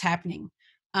crime that's happening.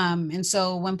 And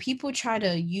so when people try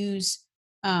to use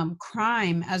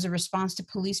crime as a response to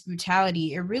police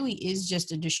brutality, it really is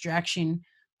just a distraction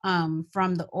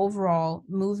from the overall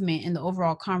movement and the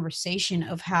overall conversation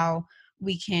of how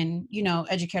we can,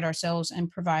 educate ourselves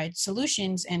and provide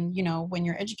solutions. And, when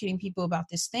you're educating people about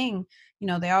this thing,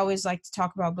 they always like to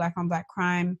talk about black on black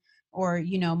crime, or,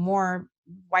 more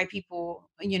white people,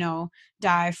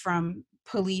 die from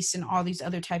police and all these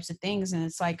other types of things. And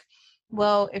it's like,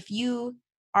 well, if you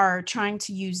are trying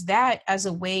to use that as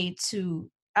a way to,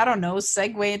 I don't know,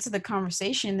 segue into the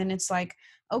conversation, then it's like,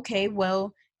 okay,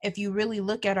 well, if you really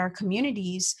look at our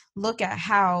communities, look at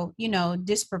how,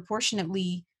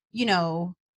 disproportionately,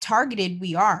 targeted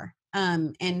we are,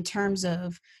 in terms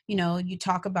of, you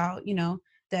talk about, the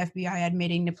FBI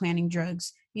admitting to planting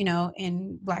drugs,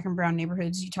 in Black and brown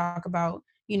neighborhoods. You talk about,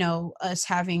 us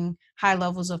having high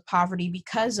levels of poverty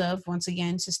because of, once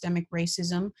again, systemic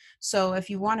racism. So if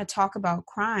you want to talk about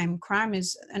crime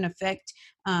is an effect,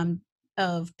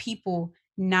 of people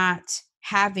not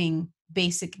having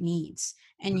basic needs.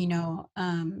 And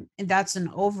and that's an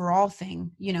overall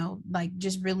thing, like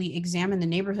just really examine the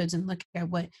neighborhoods and look at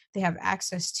what they have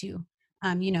access to.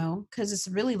 Because it's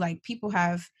really like people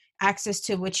have access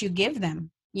to what you give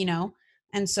them.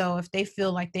 And so if they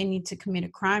feel like they need to commit a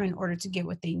crime in order to get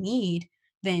what they need,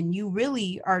 then you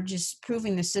really are just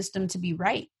proving the system to be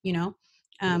right.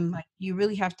 Like you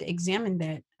really have to examine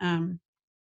that.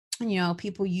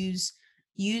 People use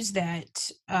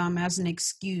that, as an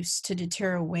excuse to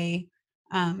deter away,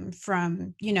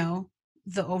 from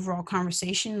the overall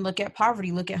conversation. Look at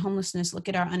poverty, look at homelessness, look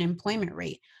at our unemployment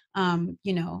rate. And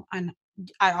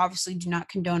I obviously do not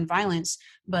condone violence,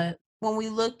 but when we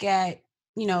look at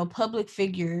public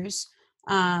figures,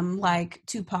 like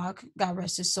Tupac, God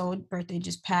rest his soul, birthday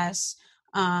just passed,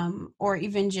 or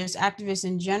even just activists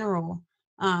in general,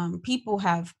 people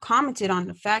have commented on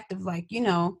the fact of like,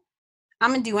 I'm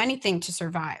gonna do anything to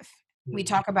survive. We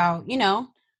talk about,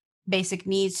 basic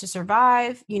needs to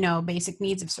survive, basic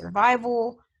needs of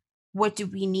survival. What do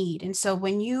we need? And so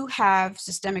when you have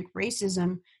systemic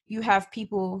racism, you have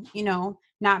people,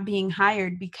 not being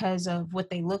hired because of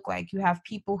what they look like. You have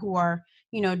people who are,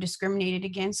 discriminated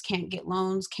against, can't get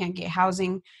loans, can't get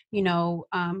housing,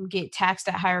 get taxed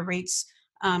at higher rates.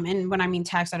 And when I mean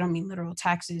tax, I don't mean literal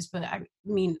taxes, but I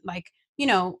mean like,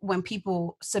 when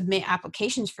people submit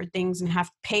applications for things and have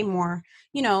to pay more,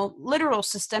 literal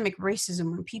systemic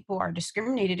racism, when people are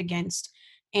discriminated against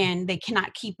and they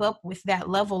cannot keep up with that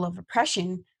level of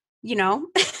oppression, yeah.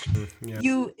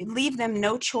 You leave them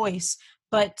no choice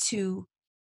but to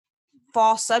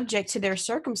fall subject to their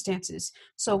circumstances.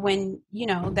 So when,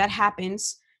 that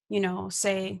happens,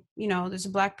 say, there's a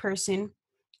Black person,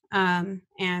 and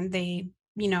they,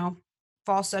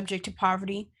 fall subject to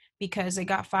poverty because they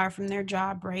got fired from their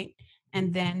job, right?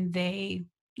 And then they,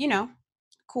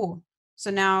 cool.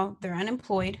 So now they're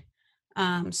unemployed.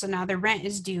 So now their rent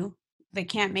is due. They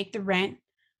can't make the rent.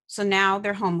 So now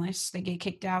they're homeless. They get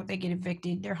kicked out. They get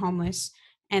evicted. They're homeless.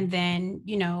 And then,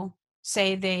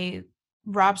 say they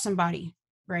rob somebody,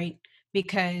 right?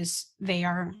 Because they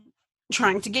are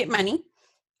trying to get money.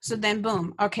 So then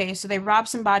boom. Okay. So they rob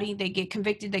somebody. They get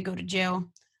convicted. They go to jail.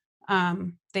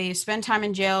 They spend time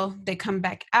in jail. They come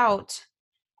back out.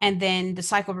 And then the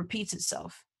cycle repeats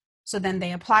itself. So then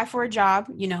they apply for a job,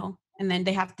 and then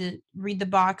they have to read the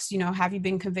box, have you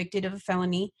been convicted of a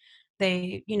felony?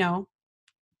 They,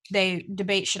 they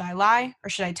debate, should I lie or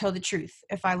should I tell the truth?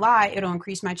 If I lie, it'll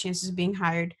increase my chances of being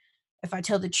hired. If I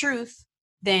tell the truth,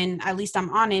 then at least I'm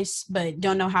honest, but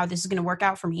don't know how this is going to work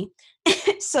out for me.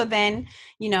 So then,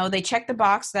 they check the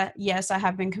box that, yes, I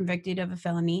have been convicted of a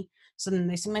felony. So then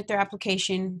they submit their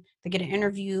application, they get an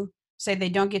interview, say they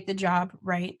don't get the job,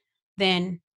 right?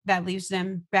 Then that leaves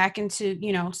them back into,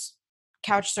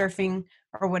 couch surfing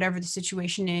or whatever the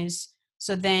situation is.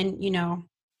 So then,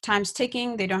 time's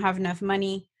ticking, they don't have enough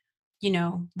money,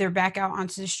 they're back out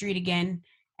onto the street again,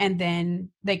 and then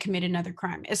they commit another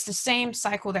crime. It's the same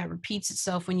cycle that repeats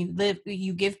itself when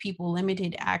you give people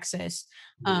limited access,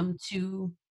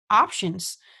 to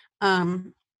options.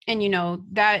 And,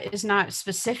 that is not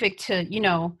specific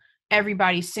to,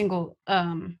 everybody's single,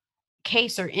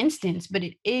 case or instance, but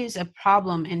it is a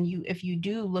problem. And if you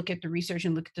do look at the research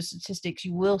and look at the statistics,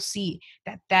 you will see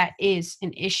that that is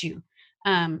an issue.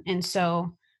 And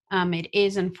so it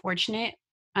is unfortunate.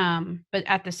 But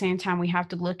at the same time, we have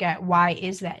to look at why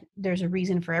is that? There's a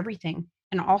reason for everything.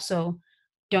 And also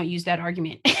don't use that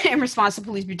argument in response to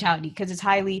police brutality, because it's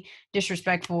highly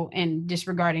disrespectful and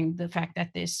disregarding the fact that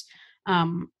this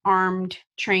armed,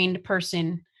 trained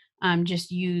person just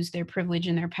use their privilege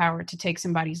and their power to take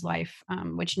somebody's life,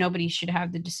 which nobody should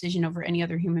have the decision over any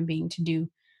other human being to do.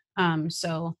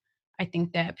 So I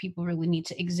think that people really need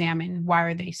to examine, why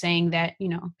are they saying that?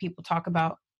 People talk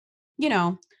about,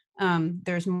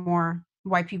 there's more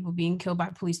white people being killed by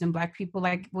police than Black people.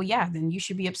 Like, well, yeah, then you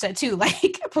should be upset too.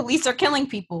 Like, police are killing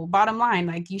people. Bottom line,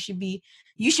 like you should be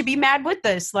mad with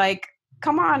us. Like,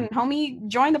 come on, homie,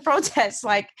 join the protest.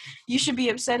 Like, you should be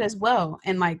upset as well.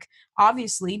 And like,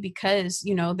 obviously, because,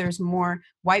 you know, there's more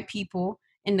white people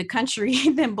in the country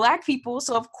than black people.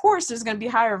 So of course there's going to be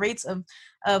higher rates of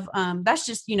that's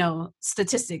just, you know,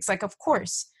 statistics, like, of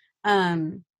course.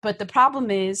 But the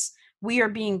problem is we are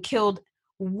being killed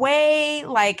way,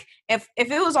 like, if it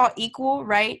was all equal,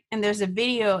 right? And there's a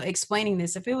video explaining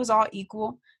this. If it was all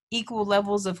equal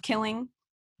levels of killing,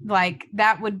 like,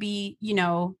 that would be, you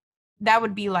know, that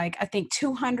would be like, I think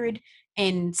 200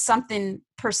 and something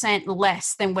percent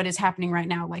less than what is happening right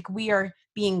now. Like, we are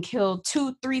being killed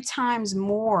 2-3 times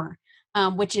more,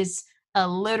 which is a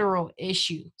literal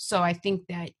issue. So I think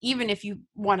that even if you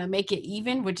want to make it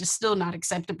even, which is still not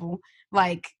acceptable,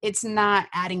 like, it's not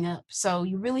adding up. So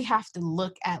you really have to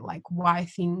look at like why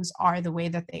things are the way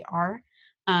that they are,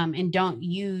 and don't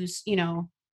use, you know,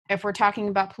 if we're talking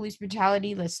about police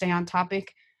brutality, let's stay on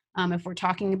topic. If we're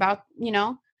talking about, you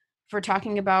know, if we're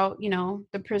talking about, you know,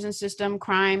 the prison system,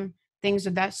 crime, things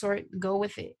of that sort, go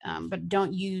with it. But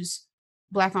don't use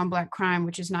black on black crime,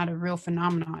 which is not a real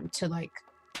phenomenon, to like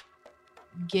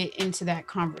get into that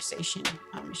conversation.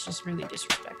 It's just really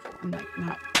disrespectful and like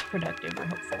not productive or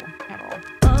helpful at all.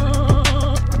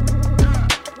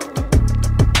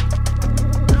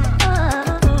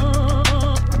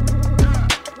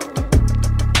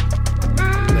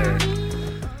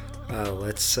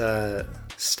 Let's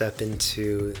step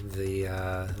into the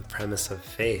premise of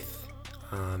faith,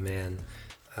 and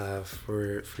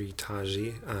for you,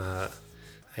 Taji.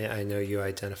 I know you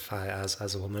identify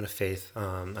as a woman of faith,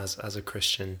 as a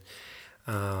Christian,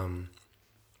 and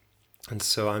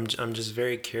so I'm just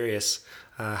very curious.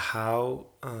 How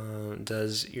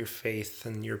does your faith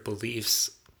and your beliefs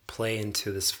play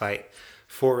into this fight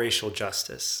for racial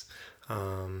justice?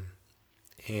 And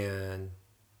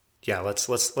yeah, let's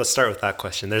start with that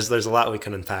question. There's a lot we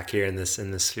can unpack here in this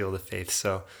field of faith.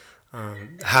 So,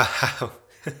 how?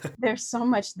 There's so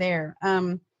much there.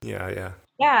 Yeah.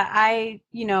 Yeah, I,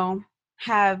 you know,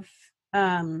 have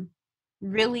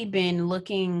really been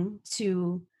looking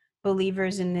to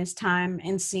believers in this time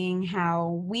and seeing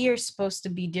how we are supposed to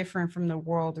be different from the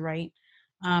world, right?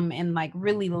 And like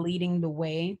really leading the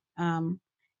way, and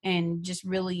just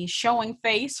really showing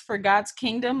face for God's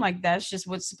kingdom. Like, that's just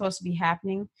what's supposed to be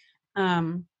happening.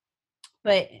 Um,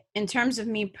 but in terms of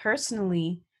me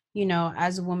personally, you know,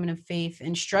 as a woman of faith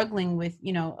and struggling with,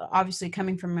 you know, obviously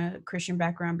coming from a Christian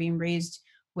background, being raised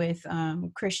with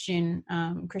Christian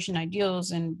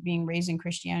ideals and being raised in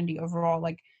Christianity overall,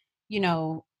 like, you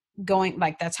know, going,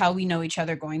 like, that's how we know each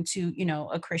other, going to, you know,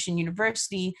 a Christian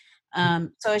university.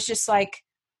 So it's just like,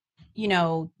 you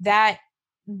know, that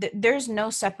there's no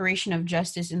separation of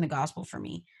justice in the gospel for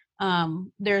me.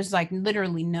 There's like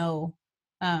literally no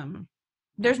um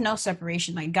there's no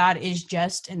separation. Like, God is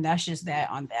just, and that's just that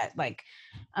on that. Like,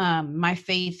 my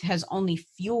faith has only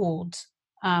fueled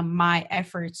my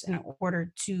efforts in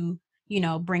order to, you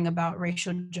know, bring about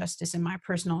racial justice in my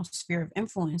personal sphere of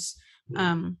influence.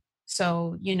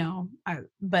 So, you know,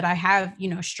 but I have, you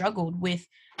know, struggled with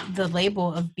the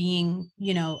label of being,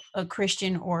 you know, a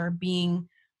Christian, or being,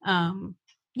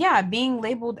 being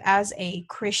labeled as a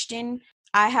Christian.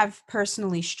 I have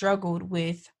personally struggled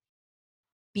with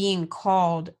being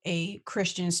called a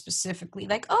Christian specifically.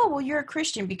 Like, oh, well, you're a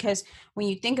Christian, because when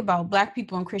you think about Black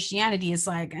people and Christianity, it's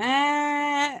like,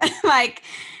 like,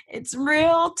 it's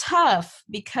real tough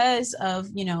because of,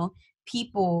 you know,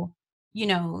 people, you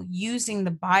know, using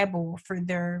the Bible for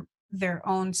their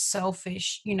own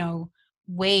selfish, you know,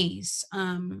 ways.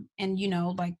 And, you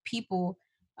know, like, people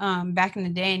back in the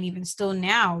day, and even still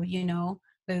now, you know,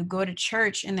 they go to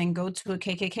church and then go to a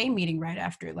KKK meeting right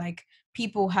after. Like,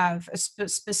 people have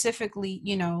specifically,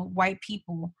 you know, white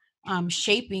people,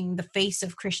 shaping the face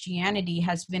of Christianity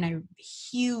has been a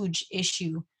huge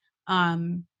issue,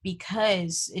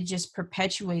 because it just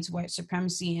perpetuates white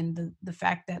supremacy, and the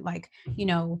fact that, like, you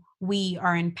know, we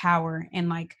are in power, and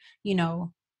like,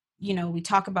 we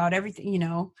talk about everything, you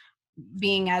know,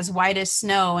 being as white as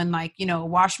snow, and like, you know,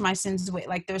 wash my sins away.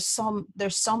 Like, there's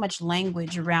so much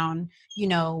language around, you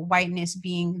know, whiteness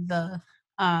being the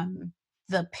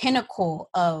pinnacle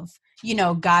of, you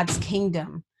know, God's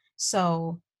kingdom.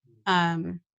 So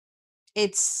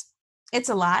it's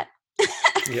a lot.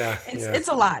 It's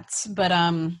a lot, but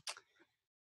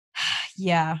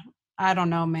yeah, I don't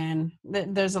know, man.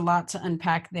 There's a lot to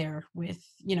unpack there with,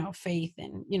 you know, faith.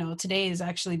 And, you know, today is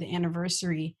actually the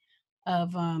anniversary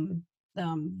of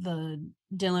the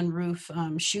Dylan Roof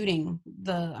shooting,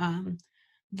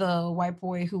 the white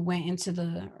boy who went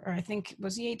into or I think,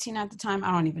 was he 18 at the time?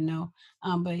 I don't even know.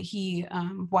 But he,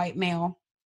 white male,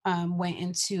 went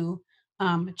into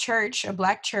a church, a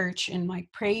Black church, and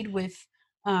like prayed with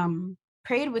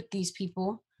prayed with these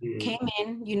people, Mhm. came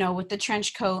in, with the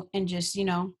trench coat and just,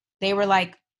 they were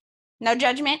like, no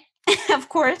judgment, of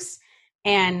course,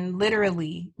 and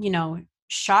literally,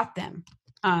 shot them.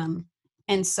 Um,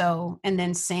 and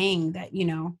then saying that,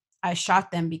 I shot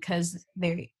them because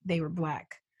they were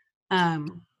black.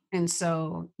 And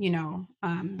so,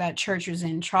 that church was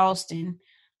in Charleston.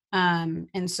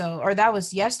 Or that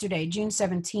was yesterday, June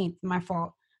 17th, my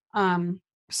fault. Um,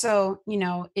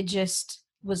 it just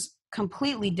was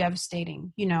completely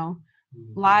devastating,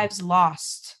 lives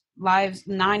lost,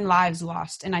 9 lives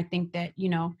lost. And I think that,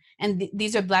 and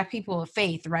these are Black people of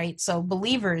faith, right? So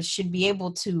believers should be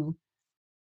able to,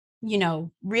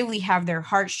 really have their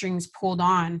heartstrings pulled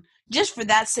on just for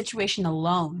that situation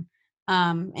alone.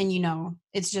 And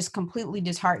it's just completely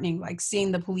disheartening, like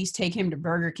seeing the police take him to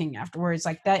Burger King afterwards,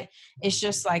 like that. It's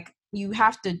just like you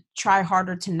have to try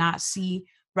harder to not see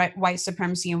white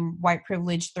supremacy and white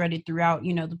privilege threaded throughout,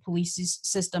 the police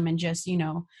system and just,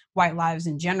 white lives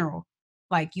in general.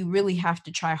 Like you really have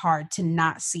to try hard to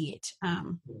not see it.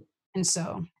 And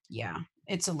so, yeah,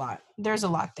 it's a lot. There's a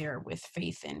lot there with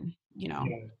faith and, Yeah.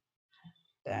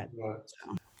 that. What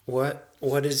So.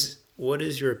 what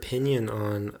is your opinion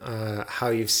on how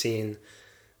you've seen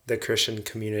the Christian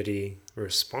community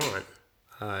respond?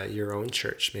 Your own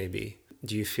church, maybe.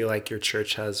 Do you feel like your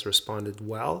church has responded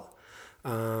well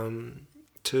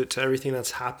to everything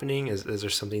that's happening? Is there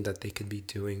something that they could be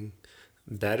doing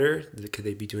better? Could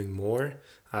they be doing more?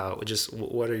 Just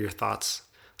what are your thoughts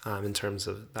in terms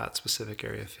of that specific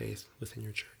area of faith within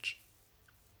your church?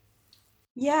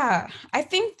 Yeah, I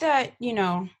think that,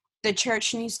 the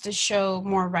church needs to show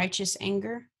more righteous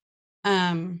anger.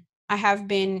 I have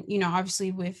been,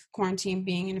 obviously with quarantine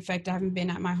being in effect, I haven't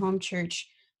been at my home church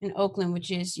in Oakland,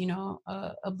 which is,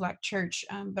 a Black church.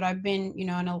 But I've been, in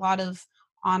a lot of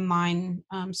online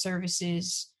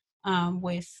services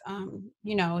with,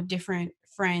 different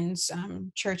friends,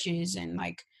 churches, and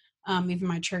like even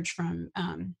my church from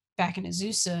back in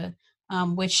Azusa,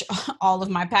 which all of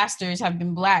my pastors have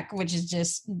been Black, which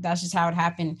is that's just how it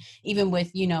happened. Even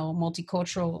with, the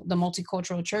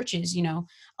multicultural churches,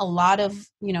 a lot of,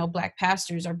 Black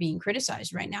pastors are being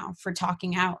criticized right now for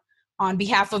talking out on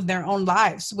behalf of their own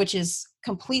lives, which is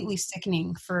completely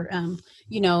sickening for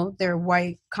their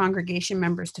white congregation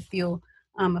members to feel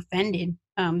offended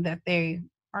that they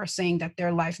are saying that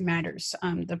their life matters.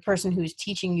 The person who's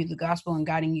teaching you the gospel and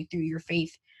guiding you through your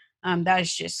faith, that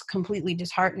is just completely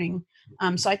disheartening.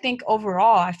 So I think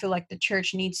overall, I feel like the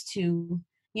church needs to,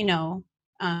 you know,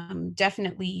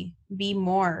 definitely be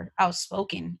more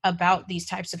outspoken about these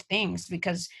types of things,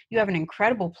 because you have an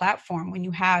incredible platform when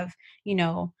you have,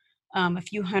 a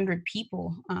few hundred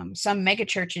people, some mega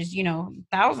churches,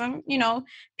 1,000,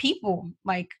 people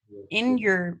like in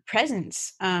your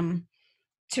presence,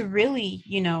 to really,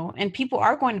 and people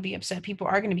are going to be upset. People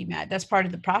are going to be mad. That's part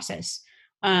of the process.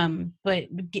 But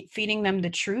feeding them the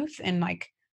truth and like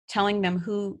telling them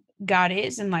who God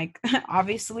is. And like,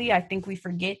 obviously, I think we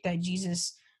forget that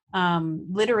Jesus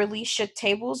literally shook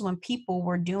tables when people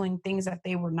were doing things that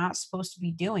they were not supposed to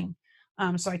be doing.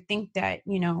 So I think that,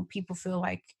 people feel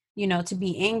like, to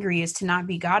be angry is to not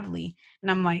be godly. And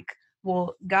I'm like,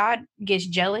 well, God gets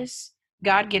jealous.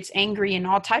 God gets angry and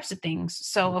all types of things.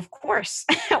 So of course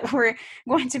we're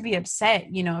going to be upset.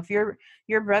 If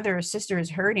your brother or sister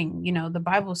is hurting, the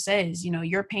Bible says,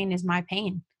 your pain is my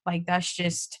pain. Like that's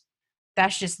just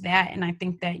that. And I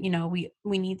think that,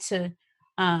 we need to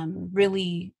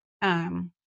really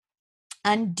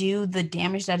undo the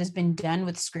damage that has been done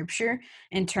with scripture,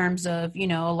 in terms of, a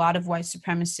lot of white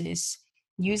supremacists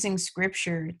using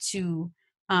scripture to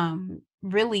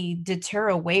really deter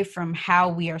away from how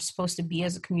we are supposed to be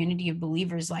as a community of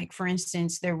believers. Like, for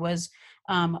instance, there was,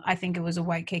 I think it was a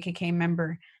white KKK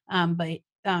member, but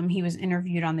he was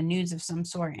interviewed on the news of some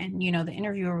sort, and the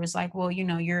interviewer was like, well,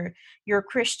 you're a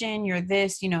Christian, you're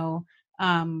this,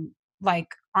 like,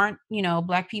 aren't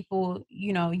Black people,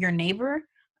 your neighbor?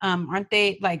 Aren't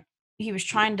they, like, he was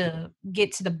trying to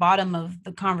get to the bottom of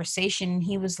the conversation.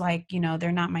 He was like,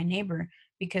 they're not my neighbor,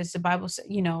 because the Bible said,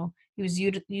 he was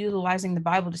utilizing the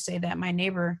Bible to say that my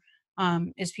neighbor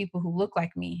is people who look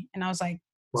like me. And I was like,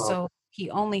 Wow. so he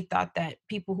only thought that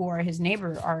people who are his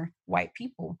neighbor are white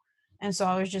people. And so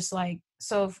I was just like,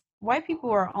 so if white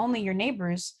people are only your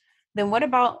neighbors, then what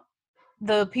about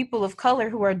the people of color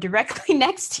who are directly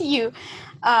next to you?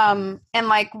 And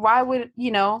like, why would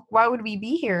we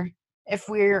be here if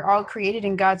we're all created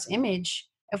in God's image?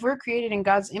 If we're created in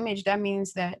God's image, that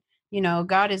means that,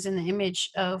 God is in the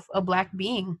image of a Black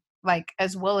being, like,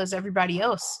 as well as everybody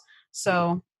else.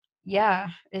 So yeah,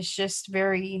 it's just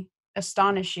very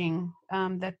astonishing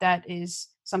that that is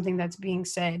something that's being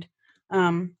said.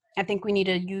 I think we need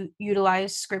to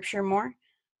utilize scripture more.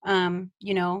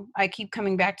 I keep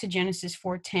coming back to Genesis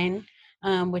 4:10,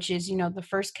 which is, the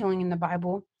first killing in the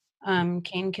Bible,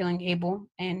 Cain killing Abel.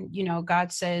 And,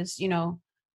 God says,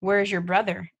 where's your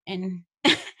brother? And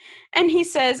and he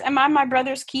says, am I my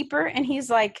brother's keeper? And he's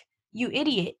like, you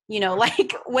idiot,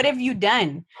 like, what have you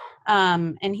done?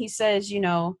 And he says,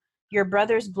 your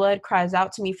brother's blood cries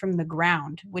out to me from the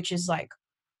ground, which is like,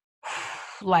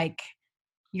 like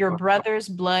your brother's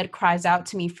blood cries out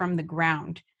to me from the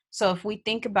ground. So if we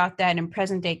think about that in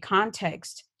present day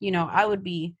context,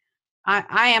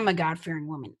 I am a God-fearing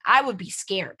woman. I would be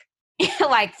scared,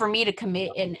 like, for me to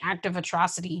commit an act of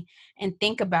atrocity and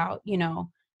think about,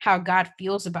 how God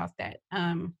feels about that.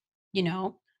 You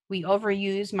know, we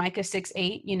overuse Micah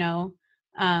 6:8,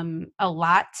 a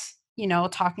lot,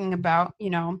 talking about,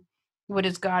 what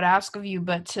does God ask of you,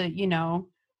 but to,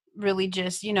 really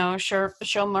just,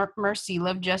 show mercy,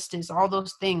 love justice, all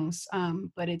those things.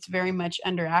 But it's very much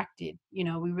underacted.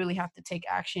 We really have to take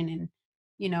action. And,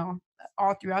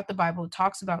 all throughout the Bible, it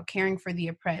talks about caring for the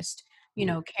oppressed,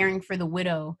 caring for the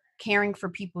widow, caring for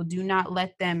people. Do not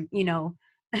let them,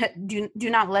 do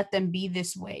not let them be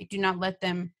this way. Do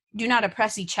not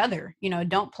oppress each other.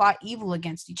 Don't plot evil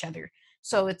against each other.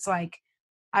 So it's like,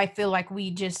 I feel like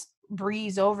we just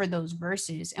breeze over those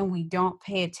verses and we don't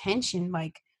pay attention,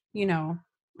 like,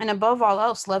 and above all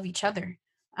else, love each other.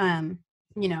 um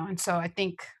and so I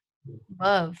think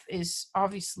love is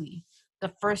obviously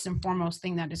the first and foremost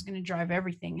thing that is going to drive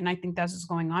everything. And I think that's what's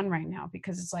going on right now,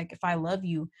 because it's like, if I love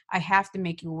you, I have to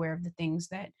make you aware of the things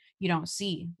that you don't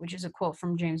see, which is a quote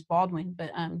from James Baldwin. But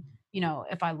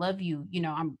if I love you,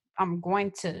 I'm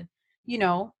going to,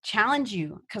 challenge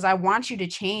you, because I want you to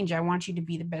change. I want you to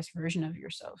be the best version of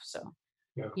yourself. So,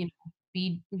 Yeah.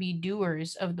 be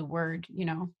doers of the word.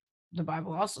 The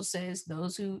Bible also says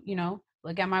those who,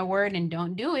 look at my word and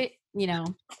don't do it,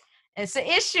 it's an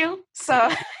issue. So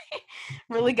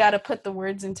really got to put the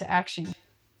words into action.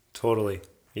 Totally.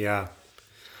 Yeah.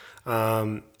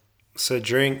 So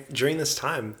during this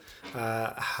time,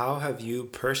 how have you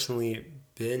personally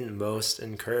been most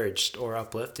encouraged or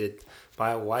uplifted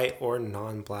by a white or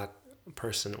non-black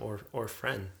person or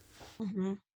friend?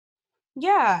 hmm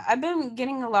Yeah, I've been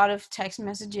getting a lot of text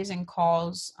messages and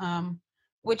calls,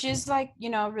 which is like,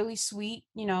 really sweet,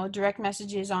 direct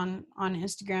messages on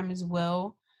Instagram as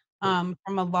well, from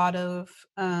a lot of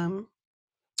um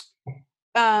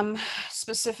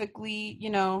specifically,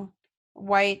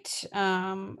 white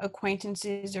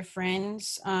acquaintances or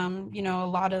friends. A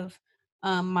lot of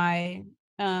my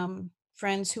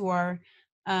friends who are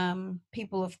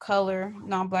people of color,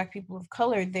 non-black people of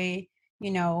color, they,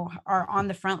 are on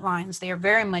the front lines. They are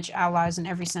very much allies in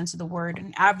every sense of the word,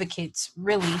 and advocates,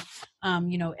 really.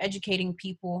 Educating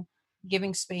people,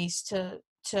 giving space to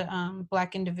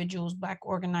black individuals, black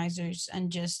organizers,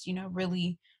 and just,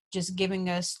 really just giving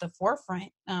us the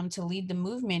forefront, to lead the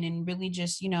movement, and really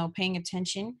just, paying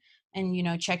attention, and,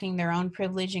 checking their own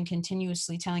privilege and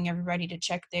continuously telling everybody to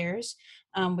check theirs,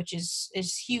 which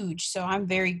is huge. So I'm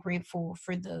very grateful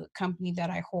for the company that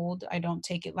I hold. I don't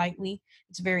take it lightly.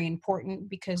 It's very important,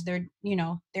 because they're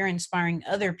inspiring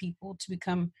other people to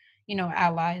become,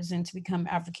 allies, and to become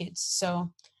advocates.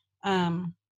 So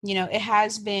it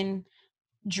has been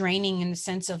draining, in the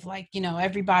sense of, like,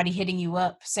 everybody hitting you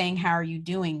up saying how are you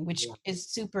doing, which is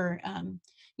super.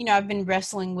 I've been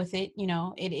wrestling with it.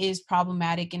 It is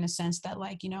problematic in a sense that,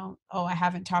 like, oh, I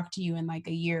haven't talked to you in like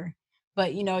a year,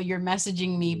 but you're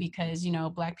messaging me because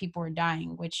black people are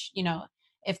dying, which,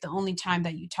 if the only time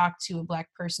that you talk to a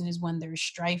black person is when there's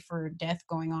strife or death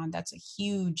going on, that's a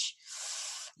huge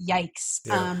yikes.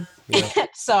 Yeah. Yeah.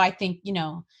 So I think,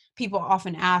 people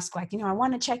often ask, like, I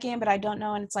want to check in, but I don't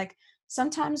know. And it's like,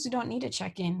 sometimes you don't need to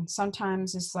check in.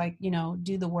 Sometimes it's like,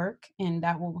 do the work, and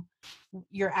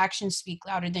your actions speak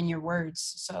louder than your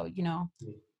words. So,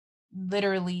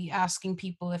 literally asking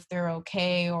people if they're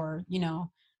okay, or,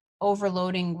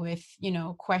 overloading with,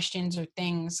 questions or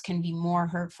things, can be more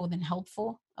hurtful than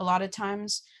helpful a lot of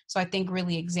times. So I think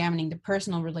really examining the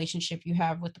personal relationship you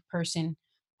have with the person,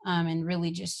 and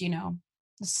really just,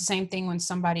 it's the same thing when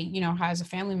somebody, has a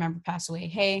family member pass away.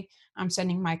 Hey, I'm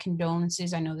sending my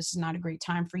condolences. I know this is not a great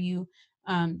time for you.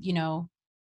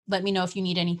 Let me know if you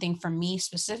need anything from me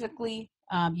specifically.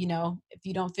 If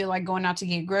you don't feel like going out to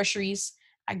get groceries,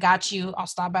 I got you. I'll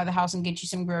stop by the house and get you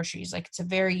some groceries. Like, it's a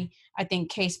very, I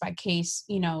think, case by case,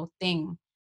 thing.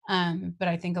 But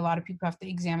I think a lot of people have to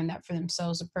examine that for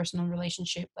themselves, a personal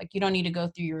relationship. Like, you don't need to go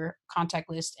through your contact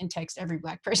list and text every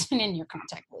black person in your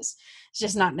contact list. It's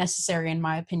just not necessary, in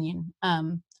my opinion.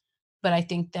 But I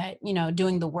think that,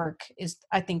 doing the work is,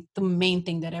 I think, the main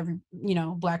thing that every,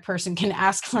 Black person can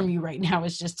ask from you right now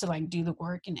is just to like do the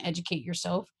work and educate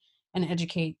yourself and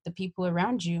educate the people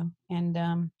around you.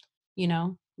 And,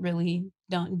 really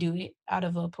don't do it out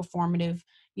of a performative,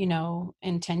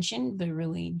 intention, but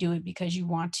really do it because you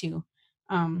want to.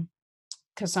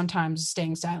 Because sometimes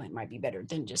staying silent might be better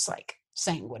than just like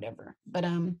saying whatever. But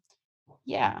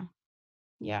yeah,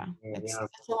 yeah, Yeah,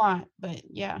 it's a lot, but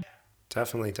yeah.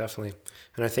 definitely, definitely.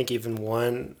 And I think even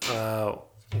one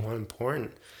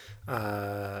important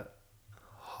uh,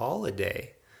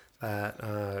 holiday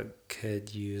that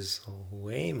could use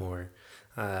way more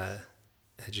uh,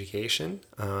 education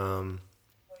and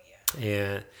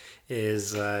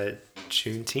is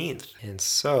Juneteenth. And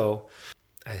so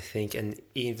I think, and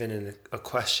even in a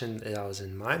question that was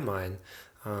in my mind,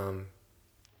 um,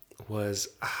 was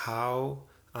how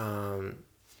um,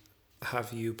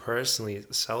 have you personally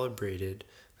celebrated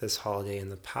this holiday in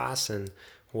the past, and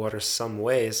what are some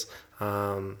ways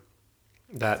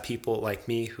that people like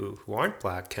me who aren't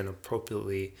Black can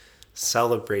appropriately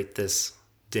celebrate this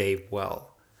day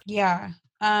well? Yeah.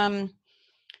 Um,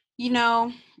 you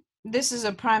know, this is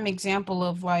a prime example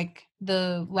of like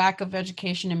the lack of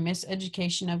education and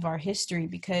miseducation of our history,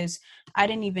 because I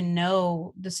didn't even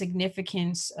know the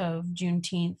significance of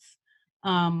Juneteenth,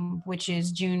 which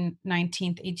is June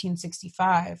 19th,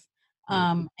 1865,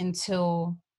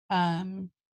 until um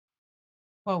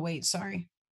oh wait, sorry.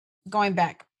 Going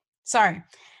back. Sorry.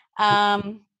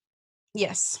 Um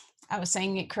yes, I was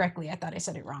saying it correctly. I thought I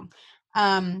said it wrong.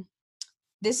 Um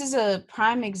this is a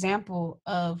prime example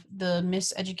of the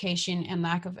miseducation and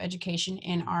lack of education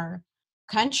in our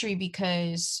country,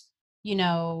 because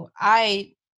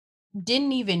I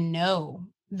didn't even know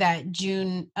that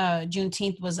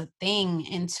Juneteenth was a thing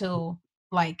until,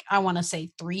 like, I want to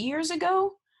say 3 years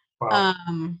ago. Wow.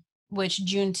 um which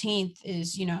Juneteenth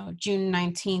is, June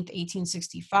 19th,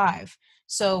 1865.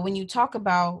 So when you talk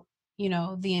about,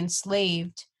 the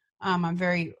enslaved, I'm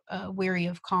very weary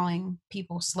of calling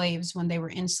people slaves. When they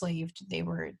were enslaved, they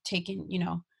were taken,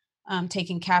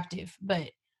 taken captive.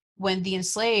 But when the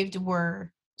enslaved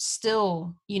were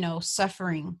still,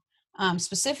 suffering,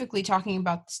 specifically talking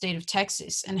about the state of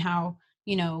Texas, and how,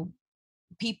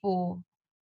 people,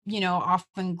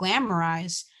 often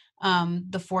glamorize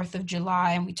the 4th of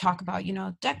July, and we talk about,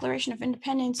 Declaration of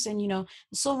Independence, and, the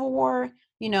Civil War,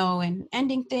 and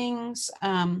ending things.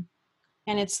 And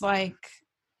it's like,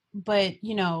 but,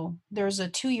 there's a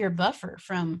 2-year buffer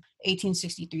from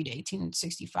 1863 to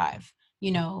 1865.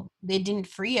 They didn't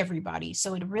free everybody.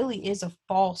 So it really is a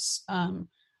false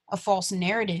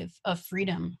narrative of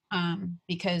freedom,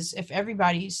 because if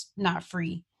everybody's not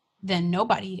free, then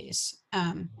nobody is.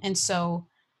 And so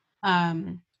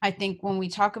I think when we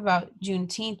talk about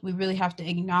Juneteenth, we really have to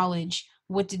acknowledge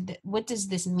what does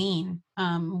this mean?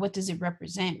 What does it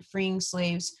represent? Freeing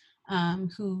slaves,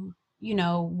 who,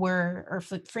 were, or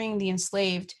freeing the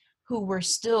enslaved who were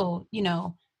still,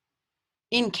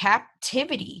 in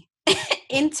captivity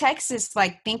in Texas,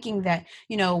 like thinking that,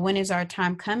 when is our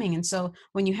time coming? And so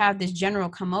when you have this general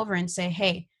come over and say,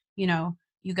 hey,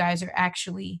 you guys are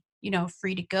actually,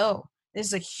 free to go. This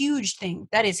is a huge thing.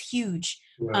 That is huge.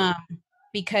 Yeah. Um,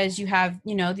 because you have,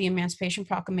 the Emancipation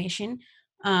Proclamation.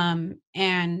 And,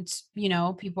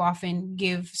 people often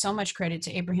give so much credit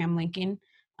to Abraham Lincoln,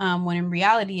 when in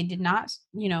reality it did not,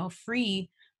 free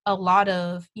a lot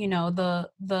of,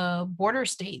 the border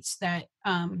states that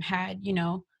had,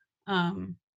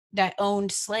 that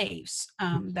owned slaves,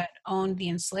 that owned the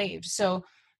enslaved. So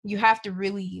you have to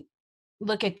really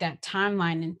look at that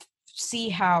timeline and see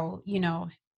how,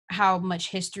 how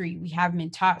much history we haven't been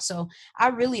taught. So I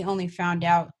really only found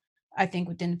out, I think,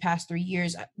 within the past 3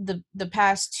 years. The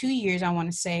past 2 years, I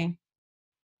want to say,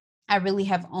 I really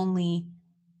have only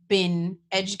been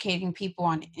educating people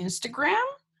on Instagram.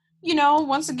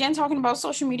 Once again, talking about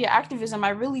social media activism, I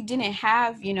really didn't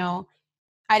have,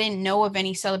 I didn't know of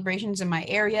any celebrations in my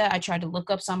area. I tried to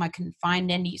look up some, I couldn't find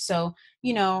any. So,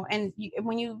 and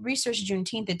when you research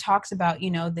Juneteenth, it talks about,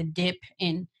 the dip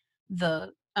in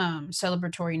the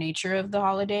celebratory nature of the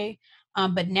holiday.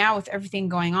 But now with everything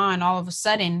going on, all of a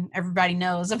sudden, everybody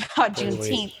knows about Totally.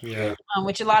 Juneteenth, Yeah.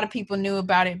 which a lot of people knew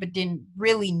about it, but didn't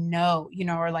really know,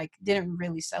 or like didn't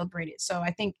really celebrate it. So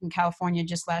I think in California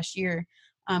just last year,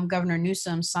 Governor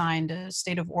Newsom signed a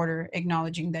state of order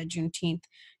acknowledging that Juneteenth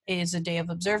is a day of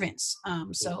observance.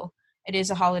 So it is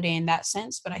a holiday in that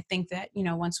sense, but I think that,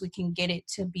 once we can get it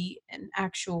to be an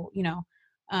actual,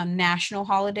 national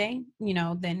holiday,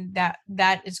 then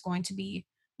that is going to be,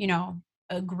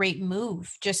 a great move,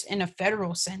 just in a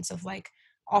federal sense of like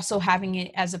also having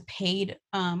it as a paid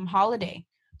holiday.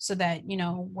 so that,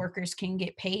 workers can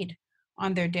get paid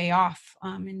on their day off,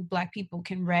 and Black people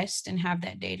can rest and have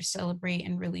that day to celebrate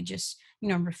and really just,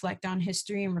 reflect on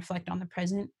history and reflect on the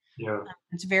present. Yeah.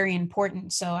 It's very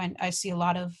important. So I see a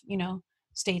lot of,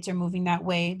 states are moving that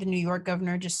way. The New York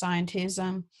governor just signed his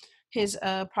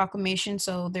proclamation,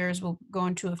 so theirs will go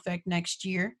into effect next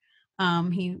year.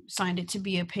 He signed it to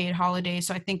be a paid holiday.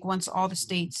 So I think once all the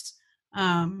states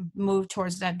move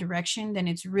towards that direction, then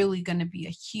it's really going to be a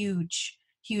huge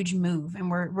move, and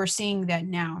we're seeing that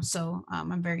now. So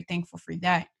I'm very thankful for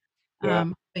that. Yeah.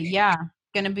 But yeah,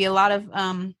 going to be a lot of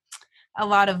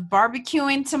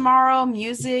barbecuing tomorrow,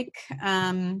 music,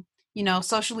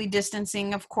 socially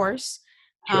distancing, of course.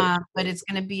 Sure. But it's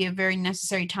going to be a very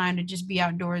necessary time to just be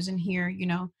outdoors and hear,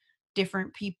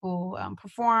 different people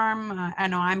perform. I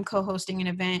know I'm co-hosting an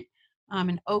event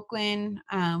in Oakland,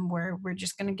 where we're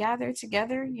just going to gather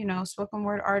together, spoken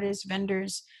word artists,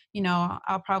 vendors.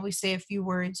 I'll probably say a few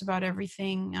words about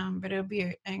everything, but it'll be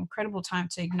an incredible time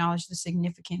to acknowledge the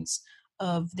significance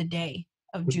of the day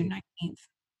of June 19th.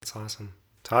 That's awesome.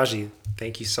 Taji,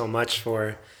 thank you so much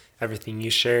for everything you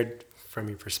shared from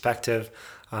your perspective.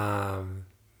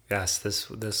 Yes, this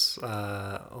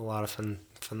a lot of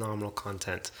phenomenal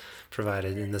content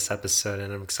provided in this episode,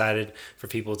 and I'm excited for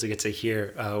people to get to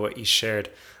hear what you shared.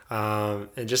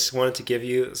 And just wanted to give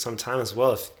you some time as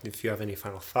well, if you have any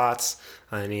final thoughts,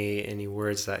 any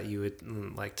words that you would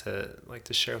like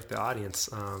to share with the audience.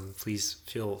 Please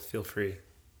feel free.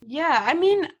 Yeah, I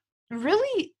mean,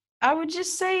 really, I would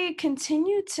just say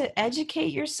continue to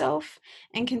educate yourself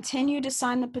and continue to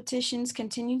sign the petitions,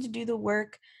 continue to do the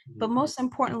work, but most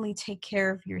importantly, take care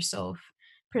of yourself.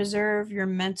 Preserve your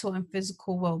mental and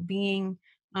physical well-being.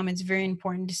 It's very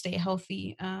important to stay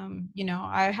healthy.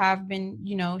 I have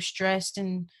been, stressed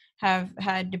and have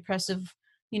had depressive,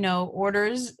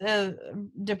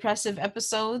 depressive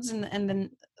episodes in the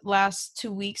last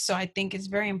 2 weeks. So I think it's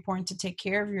very important to take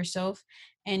care of yourself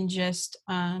and just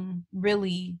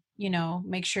really,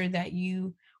 make sure that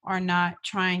you are not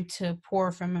trying to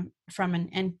pour from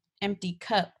an empty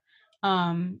cup,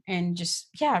 and just,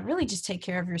 really just take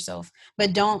care of yourself.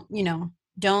 But don't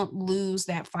lose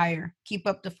that fire. Keep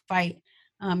up the fight.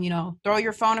 Throw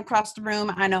your phone across the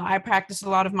room. I know I practice a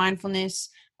lot of mindfulness.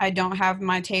 I don't have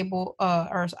my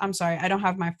I don't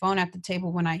have my phone at the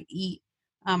table when I eat.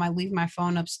 I leave my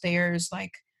phone upstairs.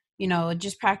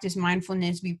 Just practice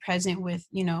mindfulness, be present with,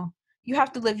 you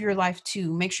have to live your life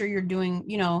too. Make sure you're doing,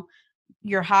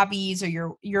 your hobbies or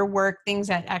your work, things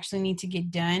that actually need to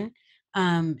get done.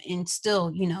 And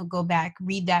still, go back,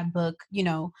 read that book,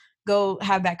 go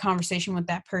have that conversation with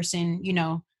that person,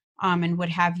 and what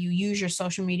have you. Use your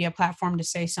social media platform to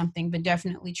say something, but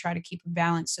definitely try to keep a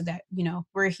balance so that,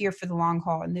 we're here for the long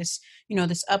haul. And this,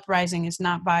 this uprising is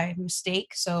not by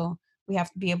mistake. So we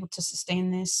have to be able to sustain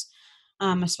this,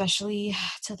 especially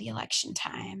till the election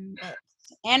time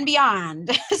and beyond.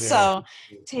 Yeah. So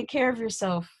take care of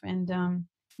yourself. And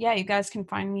you guys can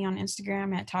find me on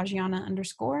Instagram at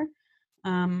Tajiana_.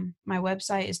 My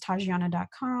website is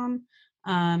tajiana.com.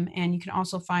 And you can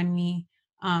also find me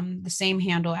the same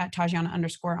handle at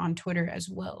Tajiana_ on Twitter as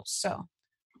well. So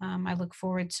I look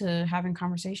forward to having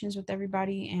conversations with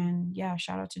everybody. And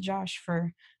shout out to Josh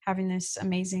for having this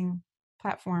amazing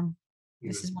platform.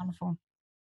 This is wonderful.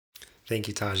 Thank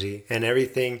you, Taji. And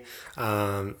everything,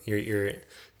 your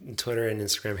Twitter and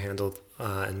Instagram handle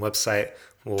and website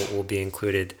will be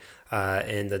included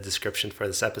in the description for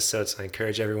this episode. So I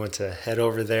encourage everyone to head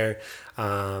over there.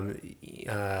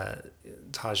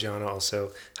 Tajiana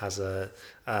also has a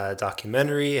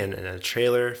documentary and a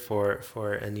trailer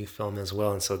for a new film as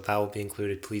well. And so that will be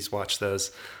included. Please watch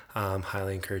those.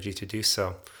 Highly encourage you to do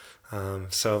so.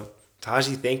 So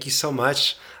Taji, thank you so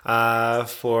much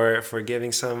for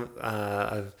giving some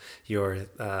of your,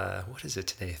 what is it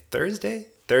today? Thursday.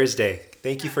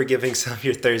 Thank you for giving some of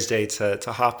your Thursday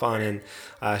to hop on and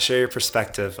share your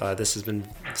perspective. This has been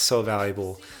so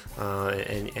valuable,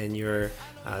 and your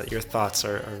thoughts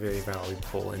are very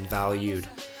valuable and valued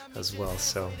as well.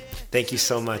 So thank you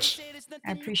so much.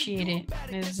 I appreciate it.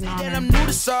 It is an honor. And I'm new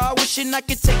to Saw, wishing I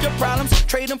could take your problems,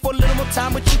 trade them for a little more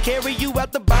time, but you carry you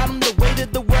out the bottom. The weight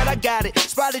of the world, I got it.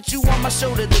 Spotted you on my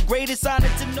shoulder, the greatest honor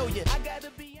to know you. I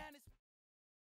gotta be